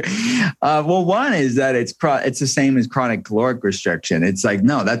 sure. Well, one is that it's the same as chronic caloric restriction. It's like,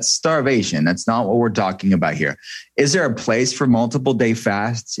 no, that's starvation. That's not what we're talking about here. Is there a place for multiple day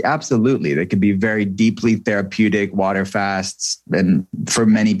fasts? Absolutely. They could be very deeply therapeutic water fasts and for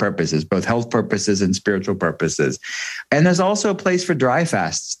many purposes, both health purposes and spiritual purposes. And there's also a place for dry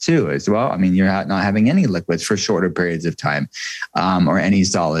fasts too, as well. I mean, you're not having any liquids for shorter periods of time or any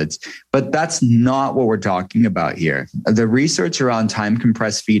solids, but that's not what we're talking about here. The research around time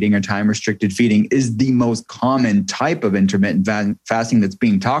compressed feeding or time restricted feeding is the most common type of intermittent fasting that's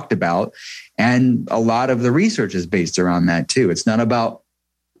being talked about. And a lot of the research is based around that too. It's not about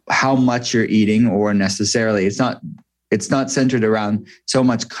how much you're eating or necessarily, it's not centered around so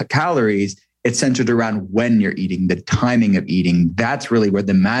much calories. It's centered around when you're eating, the timing of eating. That's really where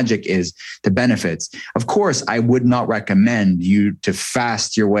the magic is, the benefits. Of course, I would not recommend you to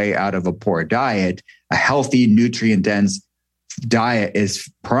fast your way out of a poor diet. A healthy, nutrient-dense diet is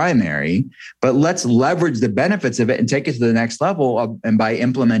primary, but let's leverage the benefits of it and take it to the next level and by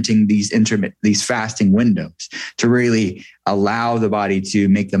implementing these fasting windows to really allow the body to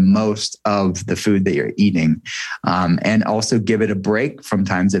make the most of the food that you're eating, and also give it a break from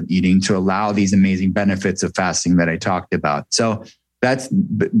times of eating to allow these amazing benefits of fasting that I talked about. So that's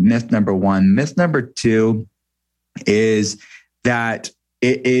myth number one. Myth number two is that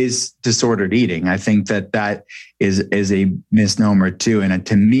it is disordered eating. I think that is a misnomer too. And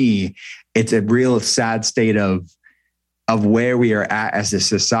to me, it's a real sad state of where we are at as a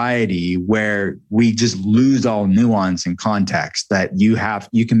society, where we just lose all nuance and context. That you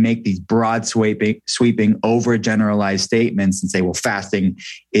can make these broad sweeping overgeneralized statements and say, well, fasting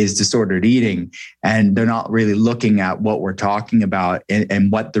is disordered eating. And they're not really looking at what we're talking about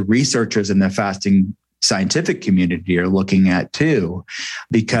and what the researchers in the fasting scientific community are looking at too,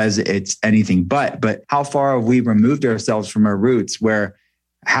 because it's anything but how far have we removed ourselves from our roots, where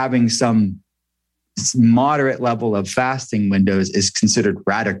having some moderate level of fasting windows is considered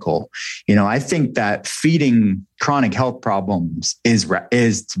radical. I think that feeding chronic health problems is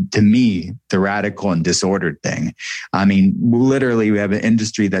to me the radical and disordered thing. I mean, literally, we have an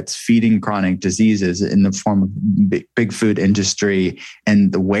industry that's feeding chronic diseases in the form of big food industry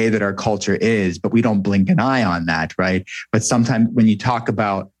and the way that our culture is, but we don't blink an eye on that, right? But sometimes when you talk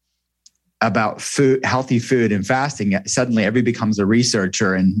about food, healthy food and fasting, suddenly everybody becomes a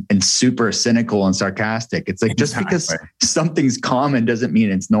researcher and super cynical and sarcastic. It's like, just because something's common doesn't mean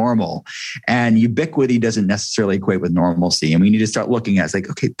it's normal. And ubiquity doesn't necessarily equate with normalcy. And we need to start looking at, it's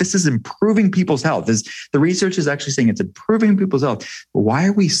like, okay, this is improving people's health. The research is actually saying it's improving people's health. Why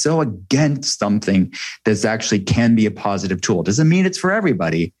are we so against something that's actually can be a positive tool? Doesn't mean it's for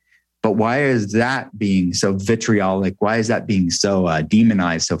everybody. But why is that being so vitriolic? Why is that being so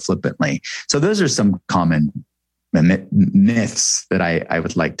demonized so flippantly? So those are some common myths that I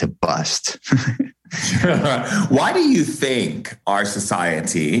would like to bust. Why do you think our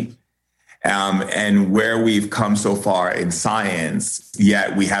society and where we've come so far in science,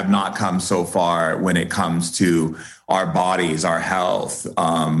 yet we have not come so far when it comes to our bodies, our health,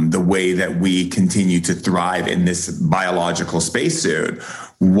 the way that we continue to thrive in this biological spacesuit?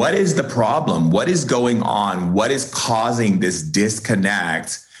 What is the problem? What is going on? What is causing this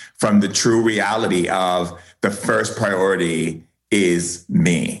disconnect from the true reality of the first priority is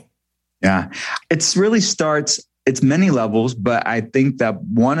me? Yeah, it's many levels, but I think that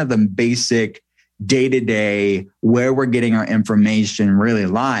one of the basic day-to-day where we're getting our information really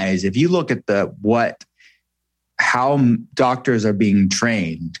lies. If you look at how doctors are being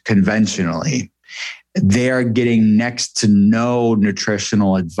trained conventionally, they're getting next to no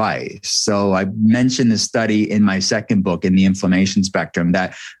nutritional advice. So I mentioned the study in my second book, in the inflammation spectrum,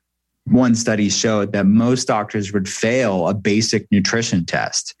 that one study showed that most doctors would fail a basic nutrition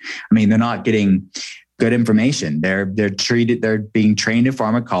test. I mean, they're not getting good information. They're being trained in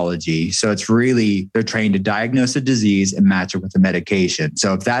pharmacology. So it's really, they're trained to diagnose a disease and match it with a medication.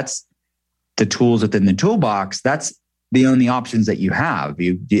 So if that's the tools within the toolbox, that's the only options that you have.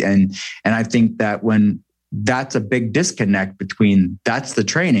 And I think that when that's a big disconnect between, that's the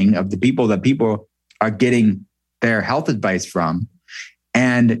training of the people that people are getting their health advice from.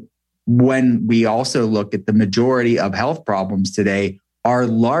 And when we also look at the majority of health problems today are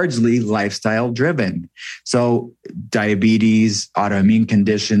largely lifestyle driven. So diabetes, autoimmune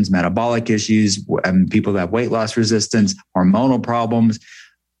conditions, metabolic issues, people that have weight loss resistance, hormonal problems,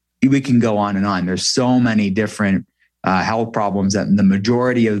 we can go on and on. There's so many different health problems that the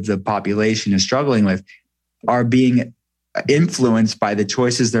majority of the population is struggling with are being influenced by the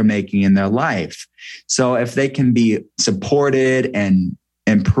choices they're making in their life. So if they can be supported and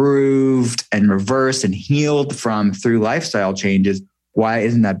improved and reversed and healed through lifestyle changes, why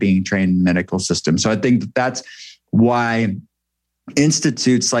isn't that being trained in the medical system? So I think that's why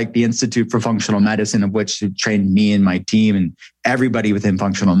institutes like the Institute for Functional Medicine, of which trained me and my team and everybody within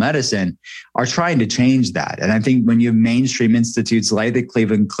functional medicine, are trying to change that. And I think when you have mainstream institutes like the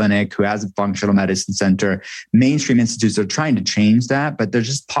Cleveland Clinic, who has a functional medicine center, mainstream institutes are trying to change that, but there's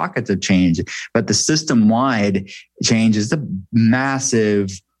just pockets of change. But the system-wide change is a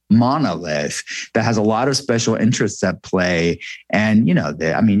massive monolith that has a lot of special interests at play. And,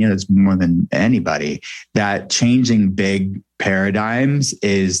 it's more than anybody that changing big paradigms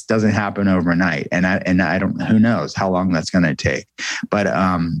doesn't happen overnight. And I don't, who knows how long that's going to take. But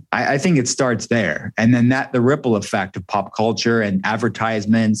I think it starts there. And then the ripple effect of pop culture and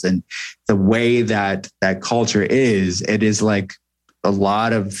advertisements and the way that culture it is like a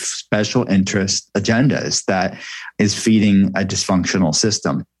lot of special interest agendas that is feeding a dysfunctional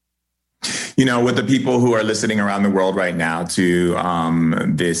system. With the people who are listening around the world right now to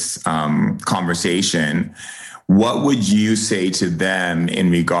this conversation, what would you say to them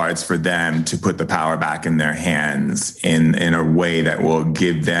in regards for them to put the power back in their hands in a way that will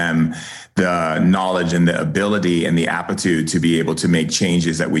give them the knowledge and the ability and the aptitude to be able to make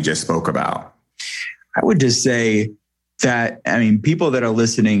changes that we just spoke about? I would just say that, people that are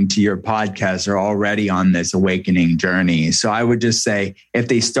listening to your podcast are already on this awakening journey. So I would just say, if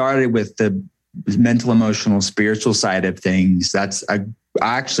they started with the mental, emotional, spiritual side of things, that's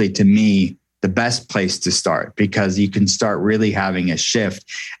actually, to me, the best place to start, because you can start really having a shift,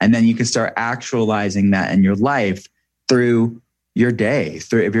 and then you can start actualizing that in your life through your day.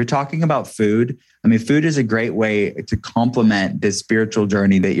 If you're talking about food, I mean, food is a great way to complement this spiritual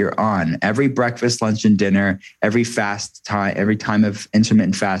journey that you're on. Every breakfast, lunch, and dinner, every time of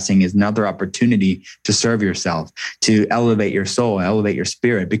intermittent fasting is another opportunity to serve yourself, to elevate your soul, elevate your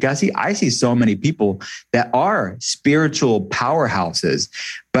spirit. Because I see so many people that are spiritual powerhouses,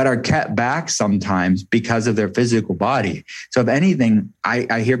 but are kept back sometimes because of their physical body. So if anything,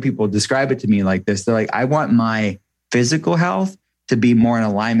 I hear people describe it to me like this. They're like, I want my physical health to be more in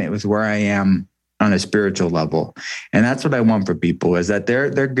alignment with where I am on a spiritual level. And that's what I want for people, is that they're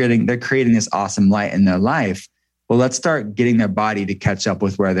creating this awesome light in their life. Well, let's start getting their body to catch up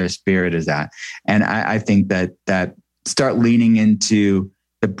with where their spirit is at. And I think that start leaning into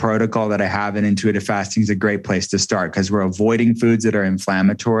the protocol that I have in intuitive fasting is a great place to start, because we're avoiding foods that are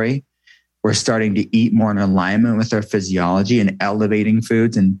inflammatory. We're starting to eat more in alignment with our physiology, and elevating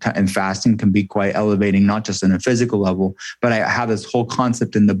foods, and fasting can be quite elevating, not just on a physical level, but I have this whole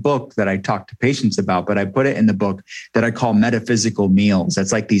concept in the book that I talk to patients about, but I put it in the book that I call metaphysical meals.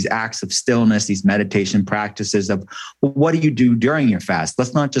 That's like these acts of stillness, these meditation practices of, well, what do you do during your fast?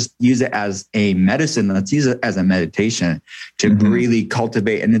 Let's not just use it as a medicine. Let's use it as a meditation to really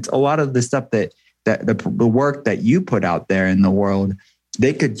cultivate. And it's a lot of the stuff that the work that you put out there in the world,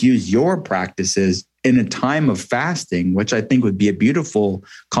 they could use your practices in a time of fasting, which I think would be a beautiful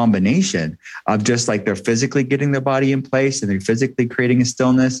combination of just like they're physically getting their body in place and they're physically creating a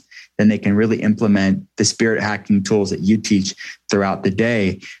stillness. Then they can really implement the spirit hacking tools that you teach throughout the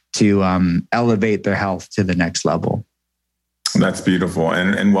day to elevate their health to the next level. That's beautiful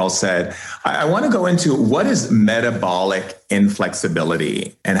and well said. I want to go into, what is metabolic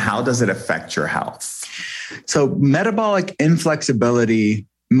inflexibility and how does it affect your health? So metabolic inflexibility,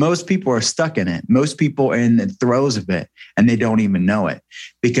 most people are stuck in it. Most people are in the throes of it and they don't even know it,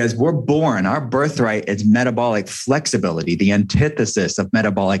 because we're born, our birthright is metabolic flexibility, the antithesis of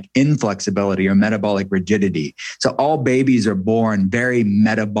metabolic inflexibility or metabolic rigidity. So all babies are born very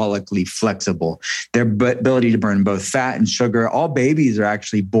metabolically flexible. Their ability to burn both fat and sugar, all babies are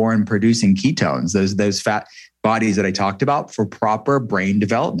actually born producing ketones, those fat bodies that I talked about, for proper brain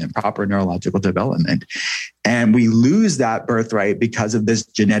development, proper neurological development. And we lose that birthright because of this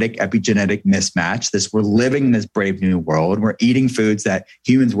genetic epigenetic mismatch. We're living in this brave new world. We're eating foods that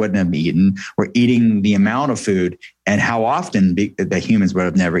humans wouldn't have eaten. We're eating the amount of food and how often that humans would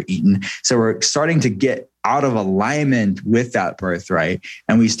have never eaten. So we're starting to get out of alignment with that birthright,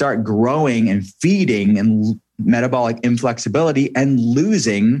 and we start growing and feeding and metabolic inflexibility and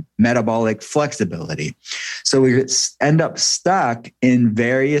losing metabolic flexibility. So we end up stuck in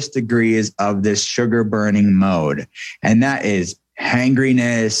various degrees of this sugar burning mode. And that is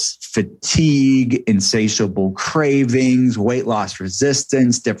hangriness, fatigue, insatiable cravings, weight loss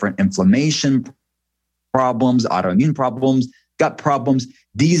resistance, different inflammation problems, autoimmune problems, gut problems.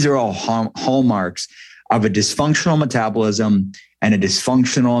 These are all hallmarks of a dysfunctional metabolism and a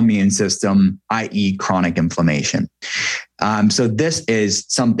dysfunctional immune system, i.e. chronic inflammation. So this is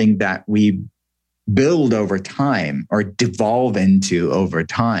something that we build over time or devolve into over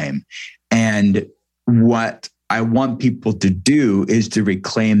time. And what I want people to do is to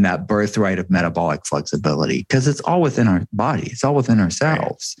reclaim that birthright of metabolic flexibility, because it's all within our body. It's all within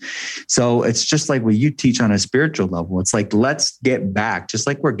ourselves. So it's just like what you teach on a spiritual level. It's like, let's get back, just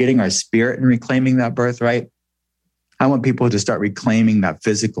like we're getting our spirit and reclaiming that birthright. I want people to start reclaiming that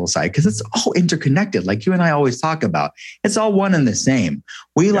physical side, because it's all interconnected. Like you and I always talk about, it's all one and the same.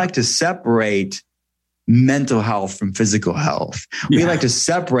 We like to separate mental health from physical health. We like to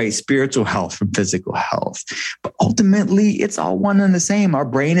separate spiritual health from physical health. But ultimately, it's all one and the same. Our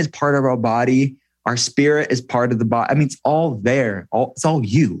brain is part of our body. Our spirit is part of the body. I mean, it's all there. It's all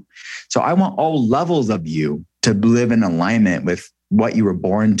you. So I want all levels of you to live in alignment with what you were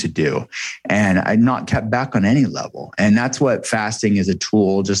born to do. And I'm not kept back on any level. And that's what fasting is a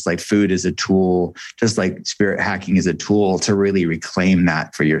tool, just like food is a tool, just like spirit hacking is a tool to really reclaim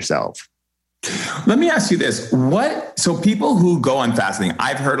that for yourself. Let me ask you this. So people who go on fasting,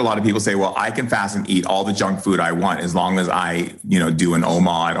 I've heard a lot of people say, well, I can fast and eat all the junk food I want as long as I, do an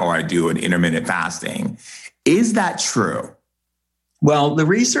OMAD or I do an intermittent fasting. Is that true? Well, the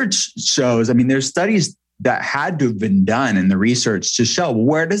research shows, there's studies that had to have been done in the research to show,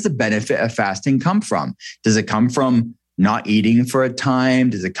 where does the benefit of fasting come from? Does it come from not eating for a time?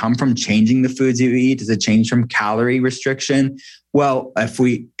 Does it come from changing the foods you eat? Does it change from calorie restriction? Well,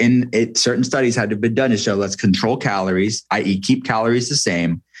 certain studies had to be done to show, let's control calories, i.e. keep calories the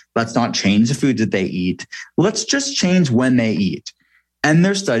same. Let's not change the foods that they eat. Let's just change when they eat. And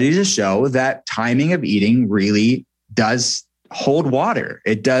there's studies to show that timing of eating really does hold water.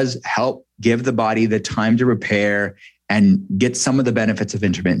 It does help give the body the time to repair and get some of the benefits of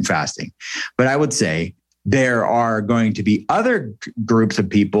intermittent fasting. But I would say there are going to be other groups of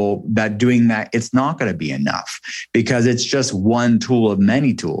people that doing that, it's not going to be enough because it's just one tool of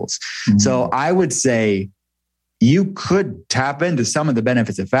many tools. Mm-hmm. So I would say you could tap into some of the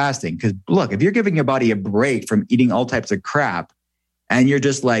benefits of fasting. Because look, if you're giving your body a break from eating all types of crap and you're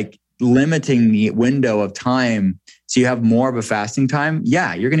just like limiting the window of time so you have more of a fasting time,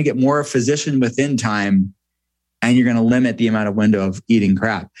 yeah, you're going to get more physician within time and you're going to limit the amount of window of eating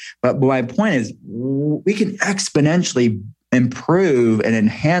crap. But my point is we can exponentially improve and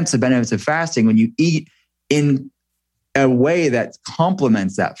enhance the benefits of fasting when you eat in a way that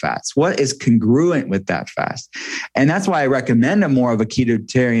complements that fast. What is congruent with that fast? And that's why I recommend a more of a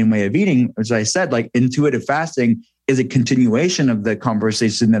ketotarian way of eating. As I said, like intuitive fasting is a continuation of the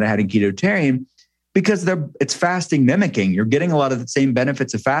conversation that I had in ketotarian because it's fasting mimicking. You're getting a lot of the same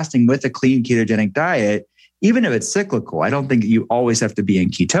benefits of fasting with a clean ketogenic diet, even if it's cyclical. I don't think you always have to be in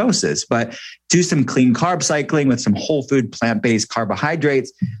ketosis, but do some clean carb cycling with some whole food, plant-based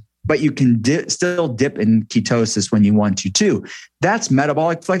carbohydrates. But you can still dip in ketosis when you want to too. That's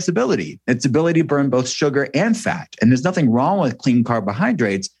metabolic flexibility. It's ability to burn both sugar and fat. And there's nothing wrong with clean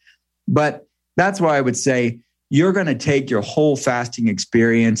carbohydrates, but that's why I would say you're going to take your whole fasting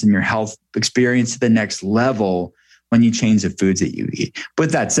experience and your health experience to the next level when you change the foods that you eat.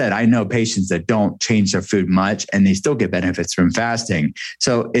 With that said, I know patients that don't change their food much and they still get benefits from fasting.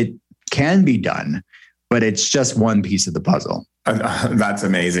 So it can be done, but it's just one piece of the puzzle. That's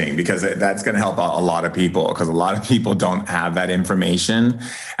amazing because that's going to help out a lot of people because a lot of people don't have that information.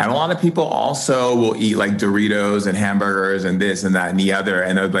 And a lot of people also will eat like Doritos and hamburgers and this and that and the other.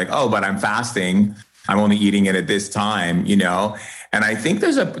 And they're like, oh, but I'm fasting. I'm only eating it at this time, you know? And I think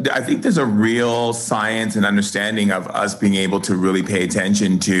there's a real science and understanding of us being able to really pay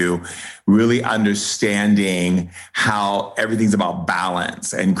attention to really understanding how everything's about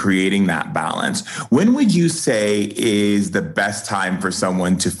balance and creating that balance. When would you say is the best time for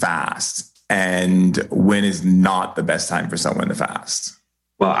someone to fast? And when is not the best time for someone to fast?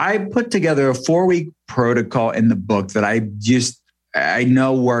 Well, I put together a 4-week protocol in the book that I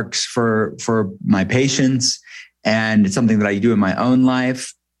know works for my patients. And it's something that I do in my own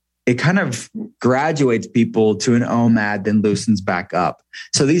life. It kind of graduates people to an OMAD, then loosens back up.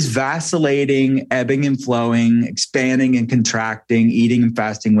 So these vacillating, ebbing and flowing, expanding and contracting, eating and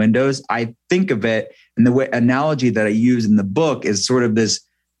fasting windows, I think of it, and the analogy that I use in the book is sort of this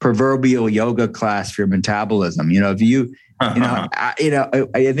proverbial yoga class for your metabolism. You know, if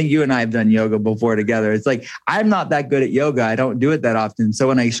I think you and I have done yoga before together. It's like, I'm not that good at yoga. I don't do it that often. So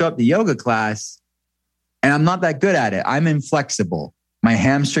when I show up to yoga class, and I'm not that good at it. I'm inflexible. My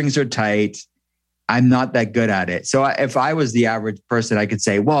hamstrings are tight. I'm not that good at it. So if I was the average person, I could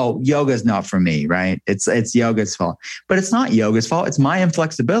say, well, yoga's not for me, right? It's yoga's fault. But it's not yoga's fault. It's my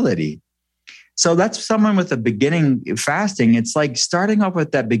inflexibility. So that's someone with a beginning fasting. It's like starting off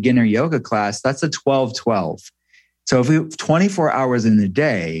with that beginner yoga class. That's a 12-12. So if we have 24 hours in the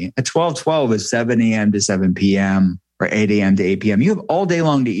day, a 12-12 is 7 a.m. to 7 p.m. or 8 a.m. to 8 p.m. You have all day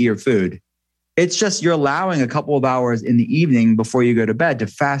long to eat your food. It's just you're allowing a couple of hours in the evening before you go to bed to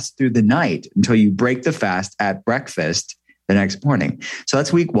fast through the night until you break the fast at breakfast the next morning. So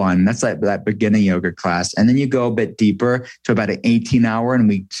that's week 1. That's like that beginning yoga class. And then you go a bit deeper to about an 18-hour in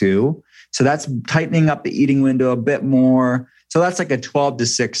week 2. So that's tightening up the eating window a bit more. So that's like a 12 to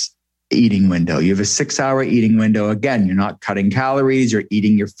 6 eating window. You have a 6-hour eating window. Again, you're not cutting calories, you're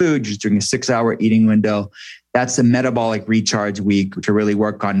eating your food, you're just doing a 6-hour eating window. That's the metabolic recharge week to really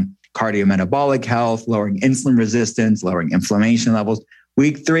work on cardiometabolic health, lowering insulin resistance, lowering inflammation levels.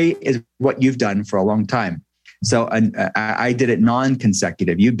 Week 3 is what you've done for a long time. So I did it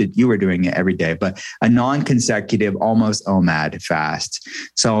non-consecutive. You were doing it every day, but a non-consecutive, almost OMAD fast.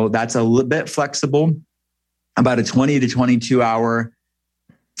 So that's a little bit flexible, about a 20 to 22 hour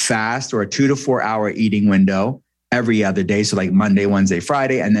fast or a 2 to 4 hour eating window every other day. So like Monday, Wednesday,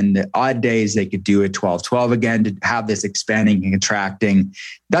 Friday. And then the odd days, they could do a 12-12 again to have this expanding and contracting.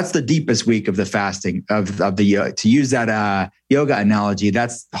 That's the deepest week of the fasting of the, to use that yoga analogy,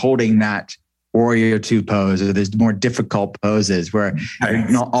 that's holding that warrior 2 pose, or there's more difficult poses where you're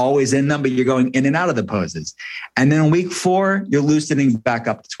not always in them, but you're going in and out of the poses. And then in week 4, you're loosening back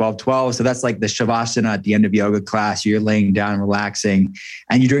up to 12-12. So that's like the Shavasana at the end of yoga class. You're laying down, relaxing,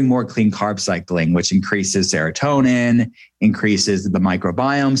 and you're doing more clean carb cycling, which increases serotonin, increases the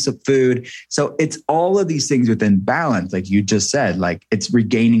microbiomes of food. So it's all of these things within balance, like you just said, like it's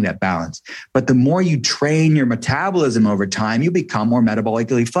regaining that balance. But the more you train your metabolism over time, you become more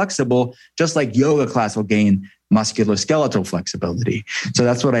metabolically flexible, just like yoga class will gain musculoskeletal flexibility. So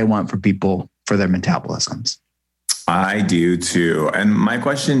that's what I want for people for their metabolisms. I do too. And my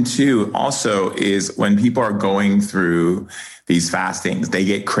question too also is, when people are going through these fastings, they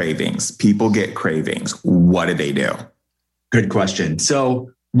get cravings. People get cravings. What do they do? Good question.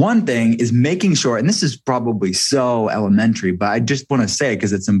 So one thing is making sure, and this is probably so elementary, but I just want to say it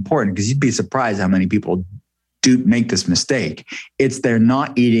because it's important, because you'd be surprised how many people do make this mistake. It's they're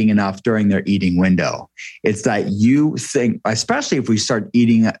not eating enough during their eating window. It's that you think, especially if we start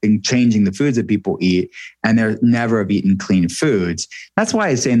eating and changing the foods that people eat and they're never have eaten clean foods. That's why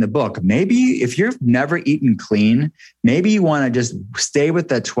I say in the book, maybe if you've never eaten clean, maybe you want to just stay with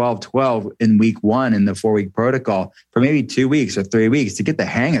that 12-12 in week 1 in the 4-week protocol for maybe 2 weeks or 3 weeks to get the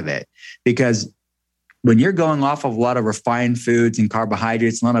hang of it. Because when you're going off of a lot of refined foods and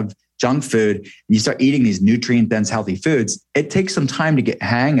carbohydrates, a lot of junk food, and you start eating these nutrient-dense, healthy foods, it takes some time to get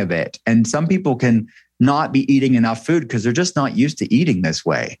hang of it. And some people can not be eating enough food because they're just not used to eating this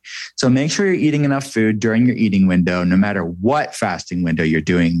way. So make sure you're eating enough food during your eating window, no matter what fasting window you're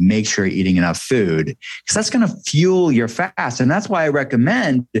doing. Make sure you're eating enough food, because that's going to fuel your fast. And that's why I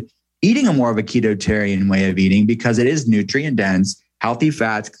recommend eating a more of a ketotarian way of eating, because it is nutrient-dense, healthy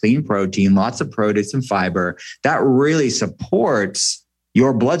fats, clean protein, lots of proteins and fiber. That really supports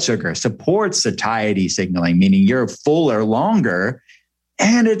your blood sugar, supports satiety signaling, meaning you're fuller longer,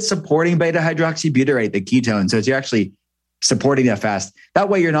 and it's supporting beta hydroxybutyrate, the ketone. So it's actually supporting that fast. That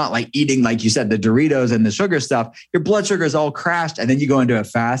way you're not like eating, like you said, the Doritos and the sugar stuff. Your blood sugar is all crashed, and then you go into a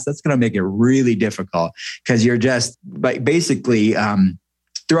fast. That's going to make it really difficult, because you're just basically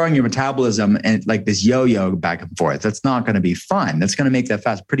throwing your metabolism and like this yo-yo back and forth. That's not going to be fun. That's going to make that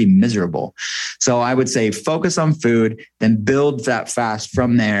fast pretty miserable. So I would say focus on food, then build that fast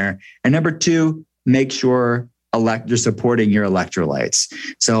from there. And number 2, make sure you're supporting your electrolytes.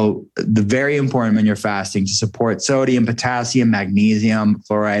 So the very important when you're fasting to support sodium, potassium, magnesium,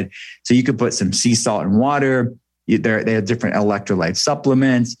 chloride. So you could put some sea salt in water. They have different electrolyte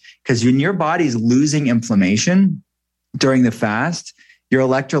supplements, because when your body's losing inflammation during the fast, your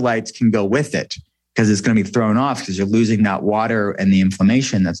electrolytes can go with it, because it's going to be thrown off because you're losing that water and the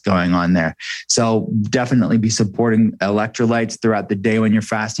inflammation that's going on there. So definitely be supporting electrolytes throughout the day when you're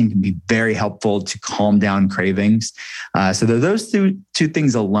fasting can be very helpful to calm down cravings. So those two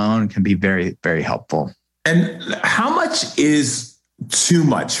things alone can be very, very helpful. And how much is too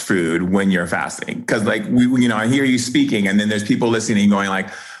much food when you're fasting? Because like I hear you speaking, and then there's people listening going like,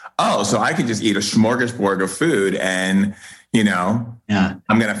 oh, so I can just eat a smorgasbord of food and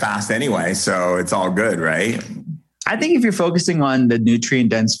I'm going to fast anyway. So it's all good, right? I think if you're focusing on the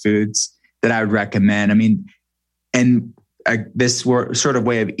nutrient-dense foods that I would recommend, this sort of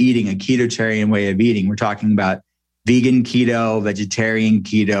way of eating, a ketotarian way of eating, we're talking about vegan keto, vegetarian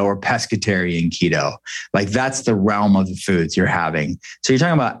keto, or pescatarian keto. Like that's the realm of the foods you're having. So you're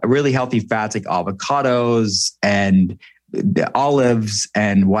talking about really healthy fats like avocados and the olives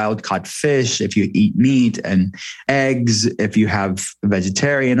and wild caught fish if you eat meat, and eggs if you have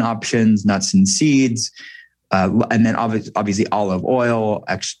vegetarian options, nuts and seeds, and then obviously olive oil,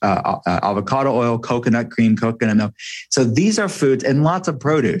 avocado oil, coconut cream, coconut milk. So these are foods, and lots of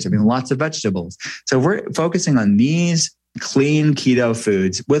produce. Lots of vegetables. So we're focusing on these clean keto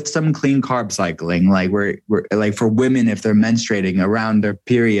foods with some clean carb cycling. Like we're like for women, if they're menstruating around their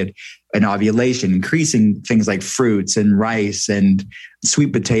period and ovulation, increasing things like fruits and rice and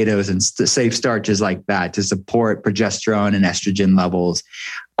sweet potatoes and safe starches like that to support progesterone and estrogen levels.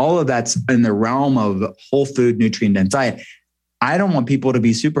 All of that's in the realm of whole food, nutrient-dense diet. I don't want people to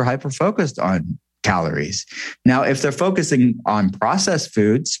be super hyper-focused on calories. Now, if they're focusing on processed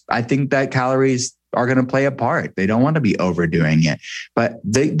foods, I think that calories are going to play a part. They don't want to be overdoing it. But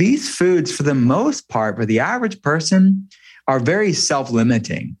these foods, for the most part, for the average person, are very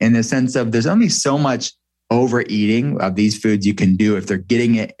self-limiting in the sense of there's only so much overeating of these foods you can do if you're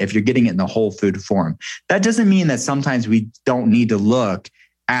getting it in the whole food form. That doesn't mean that sometimes we don't need to look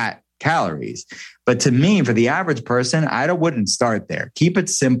at calories. But to me, for the average person, I wouldn't start there. Keep it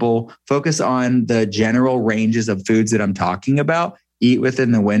simple. Focus on the general ranges of foods that I'm talking about. Eat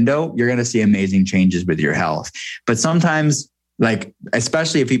within the window. You're going to see amazing changes with your health. But sometimes, like,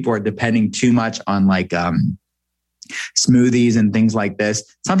 especially if people are depending too much on smoothies and things like this,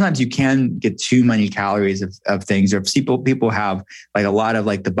 sometimes you can get too many calories of things. Or if people have like a lot of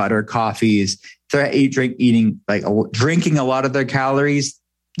like the butter coffees, they're drinking a lot of their calories.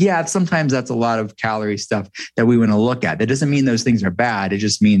 Yeah, sometimes that's a lot of calorie stuff that we want to look at. That doesn't mean those things are bad. It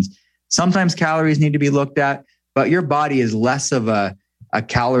just means sometimes calories need to be looked at, but your body is less of a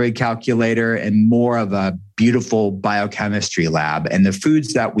calorie calculator and more of a beautiful biochemistry lab. And the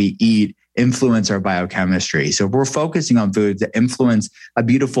foods that we eat influence our biochemistry. So if we're focusing on foods that influence a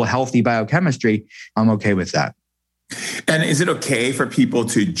beautiful, healthy biochemistry, I'm okay with that. And is it okay for people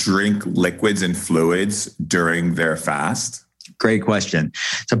to drink liquids and fluids during their fast? Great question.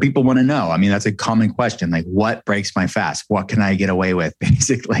 So people want to know. I mean, that's a common question. Like, what breaks my fast? What can I get away with,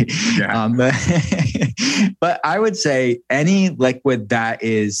 basically? Yeah. But I would say any liquid that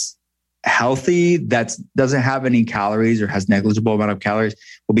is healthy, that doesn't have any calories or has negligible amount of calories,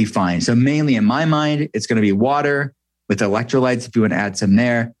 will be fine. So mainly in my mind, it's going to be water with electrolytes, if you want to add some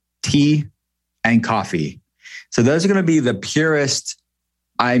there, tea, and coffee. So those are going to be the purest.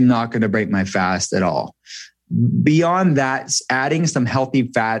 I'm not going to break my fast at all. Beyond that, adding some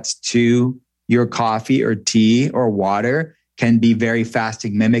healthy fats to your coffee or tea or water can be very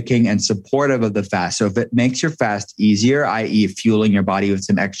fasting mimicking and supportive of the fast. So if it makes your fast easier, i.e. fueling your body with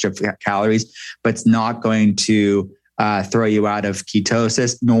some extra calories, but it's not going to throw you out of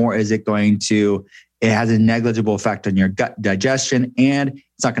ketosis, nor is it going to, it has a negligible effect on your gut digestion, and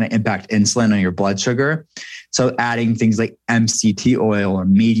it's not going to impact insulin or your blood sugar. So adding things like MCT oil or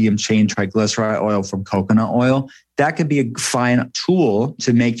medium chain triglyceride oil from coconut oil, that could be a fine tool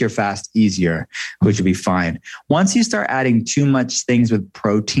to make your fast easier, which would be fine. Once you start adding too much things with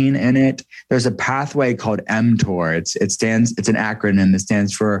protein in it, there's a pathway called mTOR. It's an acronym that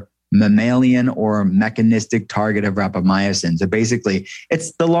stands for mammalian or mechanistic target of rapamycin. So basically,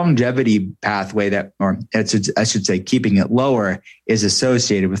 it's the longevity pathway that, or I should say, keeping it lower is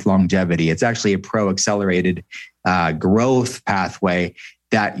associated with longevity. It's actually a pro-accelerated growth pathway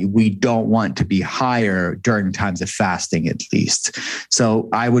that we don't want to be higher during times of fasting, at least. So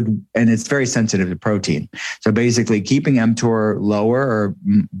and it's very sensitive to protein. So basically keeping mTOR lower or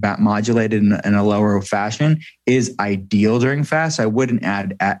modulated in a lower fashion is ideal during fast. I wouldn't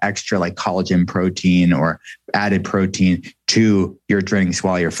add extra like collagen protein or added protein to your drinks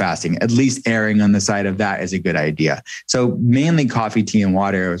while you're fasting. At least erring on the side of that is a good idea. So mainly coffee, tea, and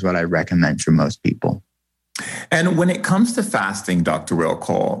water is what I recommend for most people. And when it comes to fasting, Dr. Will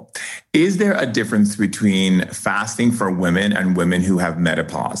Cole, is there a difference between fasting for women and women who have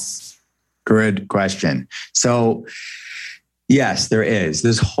menopause? Good question. So yes, there is.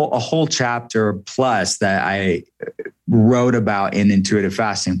 There's a whole chapter plus that I wrote about in intuitive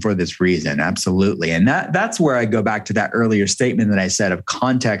fasting for this reason. Absolutely. And that's where I go back to that earlier statement that I said of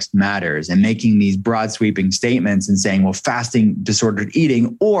context matters, and making these broad sweeping statements and saying, well, fasting disordered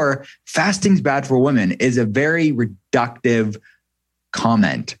eating or fasting's bad for women is a very reductive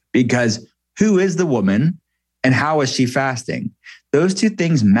comment, because who is the woman and how is she fasting? Those two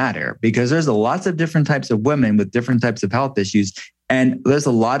things matter, because there's lots of different types of women with different types of health issues. And there's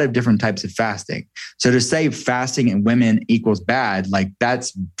a lot of different types of fasting. So to say fasting in women equals bad, like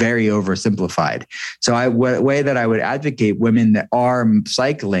that's very oversimplified. So way that I would advocate women that are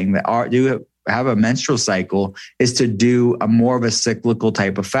cycling, that do have a menstrual cycle, is to do a more of a cyclical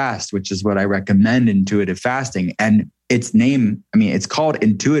type of fast, which is what I recommend intuitive fasting. And it's called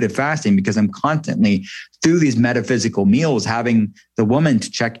intuitive fasting because I'm constantly through these metaphysical meals having the woman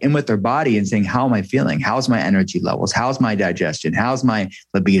to check in with her body and saying, how am I feeling? How's my energy levels? How's my digestion? How's my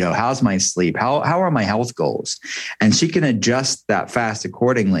libido? How's my sleep? How are my health goals? And she can adjust that fast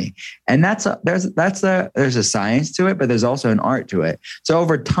accordingly. And there's a science to it, but there's also an art to it. So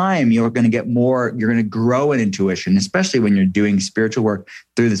over time, you're going to grow in intuition, especially when you're doing spiritual work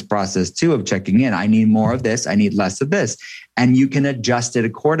through this process too of checking in. I need more of this. I need less of this. And you can adjust it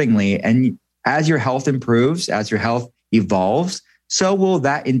accordingly. And as your health improves, as your health evolves, so will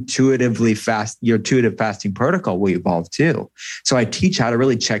that your intuitive fasting protocol will evolve too. So I teach how to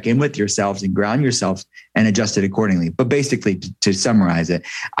really check in with yourselves and ground yourselves and adjust it accordingly. But basically, to summarize it,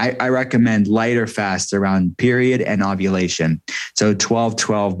 I recommend lighter fasts around period and ovulation. So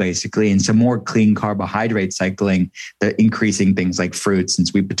 12-12 basically, and some more clean carbohydrate cycling, increasing things like fruits and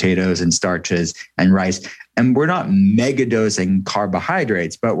sweet potatoes and starches and rice. And we're not mega dosing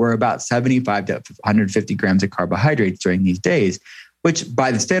carbohydrates, but we're about 75 to 150 grams of carbohydrates during these days, which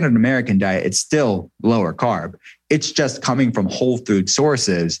by the standard American diet, it's still lower carb. It's just coming from whole food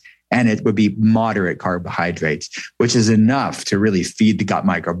sources, and it would be moderate carbohydrates, which is enough to really feed the gut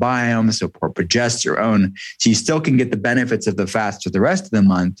microbiome, support progesterone. So you still can get the benefits of the fast for the rest of the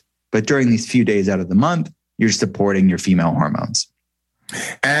month, but during these few days out of the month, you're supporting your female hormones.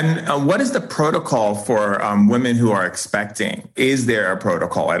 And what is the protocol for women who are expecting? Is there a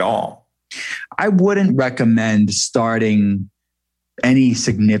protocol at all? I wouldn't recommend starting any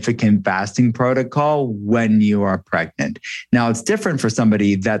significant fasting protocol when you are pregnant. Now, it's different for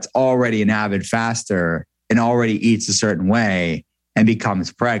somebody that's already an avid faster and already eats a certain way and becomes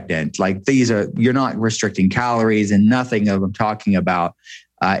pregnant. Like you're not restricting calories and nothing of I'm talking about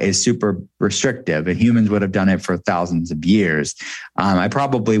is super restrictive, and humans would have done it for thousands of years. I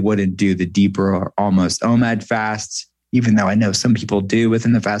probably wouldn't do the deeper or almost OMAD fasts, even though I know some people do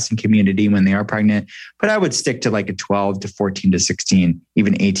within the fasting community when they are pregnant, but I would stick to like a 12 to 14 to 16,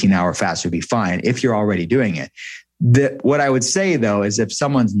 even 18-hour fast would be fine if you're already doing it. What I would say though, is if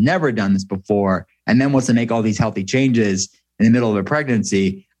someone's never done this before and then wants to make all these healthy changes in the middle of a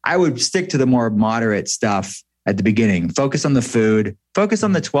pregnancy, I would stick to the more moderate stuff at the beginning. Focus on the food, focus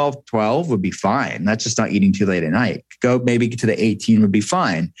on the 12-12 would be fine. That's just not eating too late at night. Go maybe to the 18 would be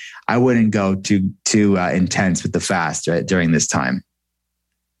fine. I wouldn't go too intense with the fast during this time.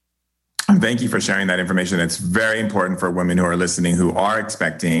 Thank you for sharing that information. It's very important for women who are listening, who are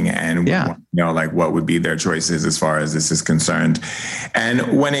expecting and want to know like what would be their choices as far as this is concerned.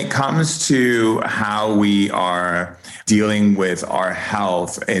 And when it comes to how we are dealing with our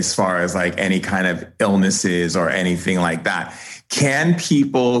health, as far as like any kind of illnesses or anything like that, can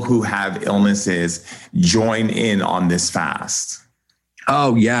people who have illnesses join in on this fast?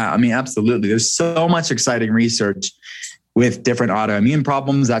 Oh, yeah. I mean, absolutely. There's so much exciting research with different autoimmune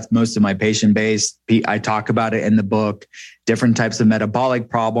problems. That's most of my patient base. I talk about it in the book. Different types of metabolic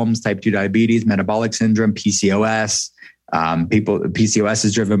problems, type 2 diabetes, metabolic syndrome, PCOS. PCOS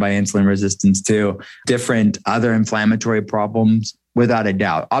is driven by insulin resistance too. Different other inflammatory problems, without a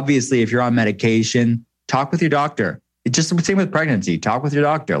doubt. Obviously, if you're on medication, talk with your doctor. It's just the same with pregnancy. Talk with your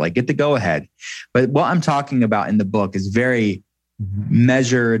doctor, like get the go ahead. But what I'm talking about in the book is very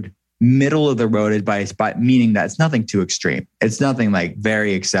measured, middle of the road advice, by meaning that it's nothing too extreme. It's nothing like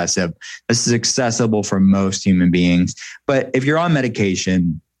very excessive. This is accessible for most human beings. But if you're on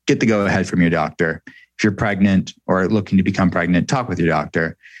medication, get the go ahead from your doctor. If you're pregnant or looking to become pregnant, talk with your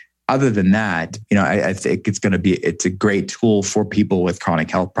doctor. Other than that, I think it's a great tool for people with chronic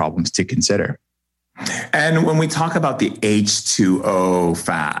health problems to consider. And when we talk about the H2O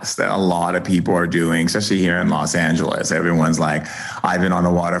fast that a lot of people are doing, especially here in Los Angeles, everyone's like, I've been on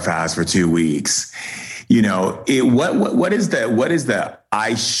a water fast for 2 weeks. What is the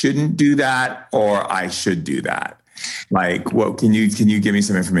I shouldn't do that or I should do that? Like, what can you give me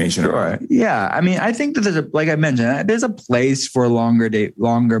some information? Sure. Yeah. I mean, I think that like I mentioned, there's a place for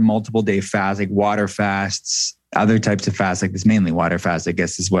longer multiple day fasts, like water fasts, other types of fasts like this, mainly water fast, I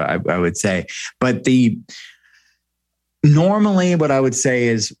guess is what I would say. But normally what I would say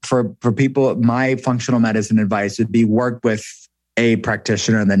is for people, my functional medicine advice would be work with a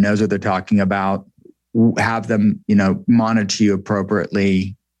practitioner that knows what they're talking about, have them, monitor you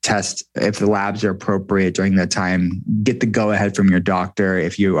appropriately, test if the labs are appropriate during that time, get the go ahead from your doctor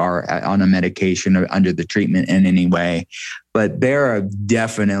if you are on a medication or under the treatment in any way. But there are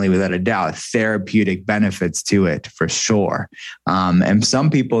definitely, without a doubt, therapeutic benefits to it for sure. And some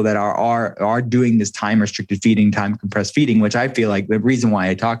people that are doing this time-restricted feeding, time-compressed feeding, which I feel like the reason why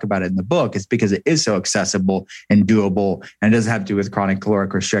I talk about it in the book is because it is so accessible and doable, and it doesn't have to do with chronic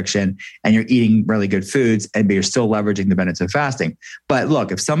caloric restriction, and you're eating really good foods, but you're still leveraging the benefits of fasting. But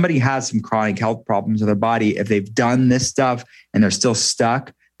look, if somebody has some chronic health problems with their body, if they've done this stuff and they're still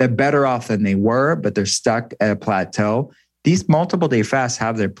stuck, they're better off than they were, but they're stuck at a plateau. These multiple day fasts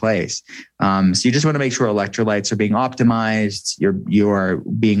have their place. So you just want to make sure electrolytes are being optimized. You're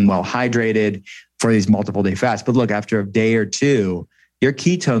being well hydrated for these multiple day fasts. But look, after a day or two, your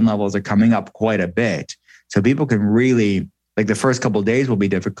ketone levels are coming up quite a bit. So people can really, like the first couple of days will be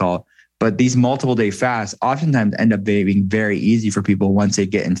difficult, but these multiple day fasts oftentimes end up being very easy for people once they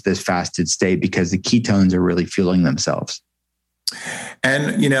get into this fasted state because the ketones are really fueling themselves.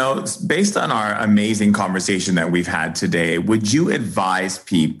 And, based on our amazing conversation that we've had today, would you advise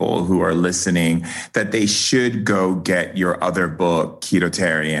people who are listening that they should go get your other book,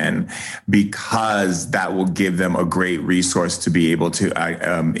 Ketotarian, because that will give them a great resource to be able to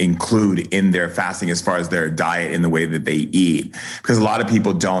include in their fasting as far as their diet in the way that they eat? Because a lot of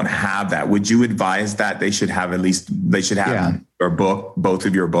people don't have that. Would you advise that they should have your book, both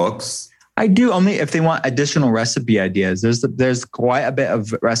of your books? I do, only if they want additional recipe ideas. There's quite a bit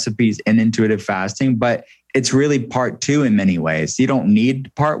of recipes in intuitive fasting, but it's really part 2 in many ways. You don't need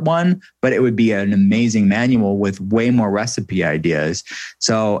part 1, but it would be an amazing manual with way more recipe ideas.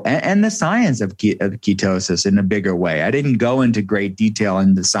 So, and the science of ketosis in a bigger way. I didn't go into great detail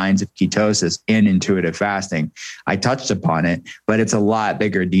in the science of ketosis in intuitive fasting. I touched upon it, but it's a lot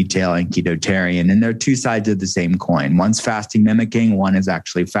bigger detail in Ketotarian. And they're two sides of the same coin. One's fasting mimicking, one is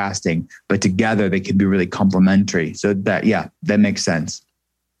actually fasting, but together they can be really complementary. So that makes sense.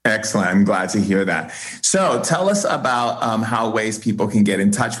 Excellent. I'm glad to hear that. So tell us about how ways people can get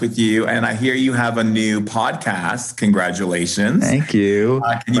in touch with you. And I hear you have a new podcast. Congratulations. Thank you,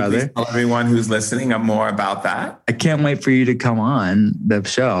 can you please tell everyone who's listening more about that? I can't wait for you to come on the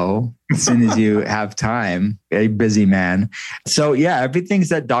show as soon as you have time. A busy man. So yeah,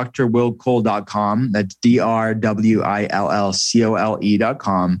 everything's at drwillcole.com. That's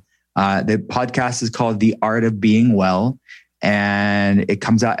drwillcole.com. The podcast is called The Art of Being Well. And it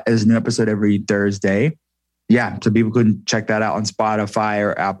comes out as a new episode every Thursday. Yeah, so people can check that out on Spotify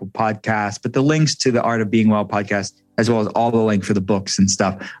or Apple Podcasts. But the links to the Art of Being Well podcast, as well as all the links for the books and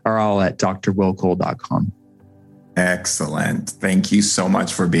stuff, are all at drwillcole.com. Excellent. Thank you so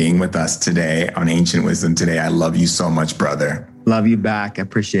much for being with us today on Ancient Wisdom Today. I love you so much, brother. Love you back. I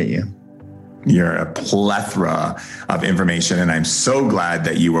appreciate you. You're a plethora of information, and I'm so glad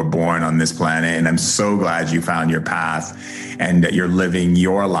that you were born on this planet, and I'm so glad you found your path and that you're living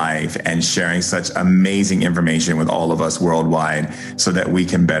your life and sharing such amazing information with all of us worldwide so that we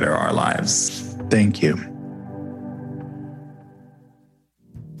can better our lives. Thank you.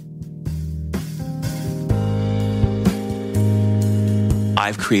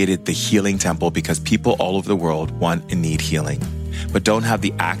 I've created the Healing Temple because people all over the world want and need healing, but don't have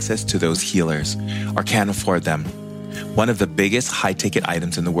the access to those healers or can't afford them. One of the biggest high-ticket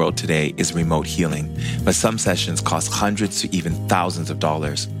items in the world today is remote healing, but some sessions cost hundreds to even thousands of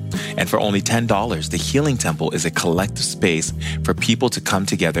dollars. And for only $10, the Healing Temple is a collective space for people to come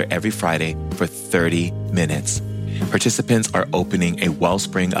together every Friday for 30 minutes. Participants are opening a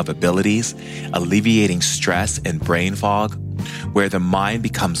wellspring of abilities, alleviating stress and brain fog, where the mind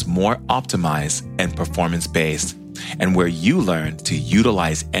becomes more optimized and performance-based, and where you learn to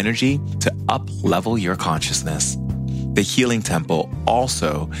utilize energy to up-level your consciousness. The Healing Temple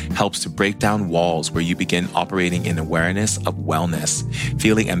also helps to break down walls where you begin operating in awareness of wellness,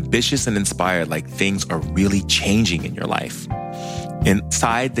 feeling ambitious and inspired like things are really changing in your life.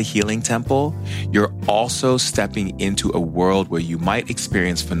 Inside the Healing Temple, you're also stepping into a world where you might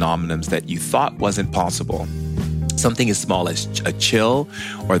experience phenomena that you thought wasn't possible. Something as small as a chill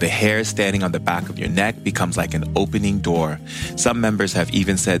or the hair standing on the back of your neck becomes like an opening door. Some members have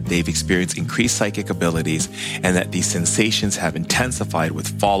even said they've experienced increased psychic abilities and that these sensations have intensified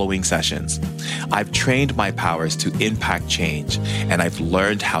with following sessions. I've trained my powers to impact change, and I've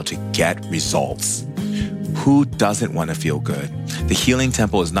learned how to get results. Who doesn't want to feel good? The Healing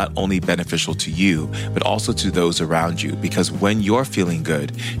Temple is not only beneficial to you, but also to those around you, because when you're feeling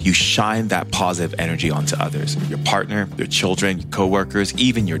good, you shine that positive energy onto others, your partner, your children, your coworkers,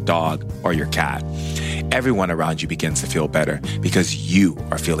 even your dog or your cat. Everyone around you begins to feel better because you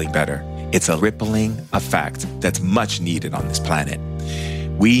are feeling better. It's a rippling effect that's much needed on this planet.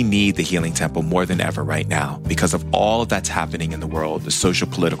 We need the Healing Temple more than ever right now because of all that's happening in the world, the social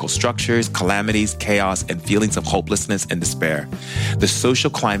political structures, calamities, chaos, and feelings of hopelessness and despair. The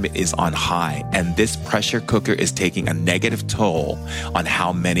social climate is on high, and this pressure cooker is taking a negative toll on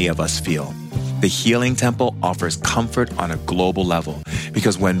how many of us feel. The Healing Temple offers comfort on a global level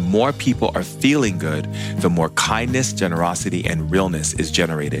because when more people are feeling good, the more kindness, generosity, and realness is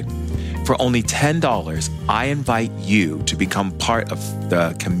generated. For only $10, I invite you to become part of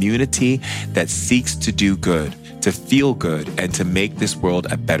the community that seeks to do good, to feel good, and to make this world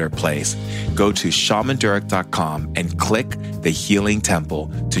a better place. Go to shamandurek.com and click the Healing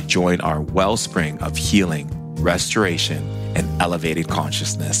Temple to join our wellspring of healing, restoration, and elevated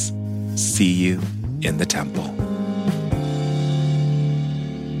consciousness. See you in the temple.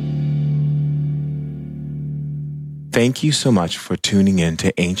 Thank you so much for tuning in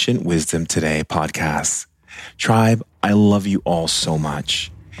to Ancient Wisdom Today podcast. Tribe, I love you all so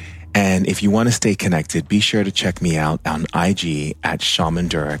much. And if you want to stay connected, be sure to check me out on IG at Shaman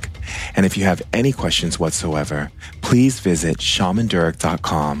Durek. And if you have any questions whatsoever, please visit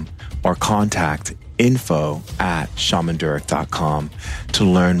shamandurek.com or contact info@shamandurek.com to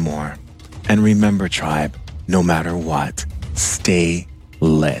learn more. And remember, Tribe, no matter what, stay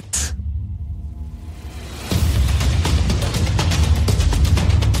lit.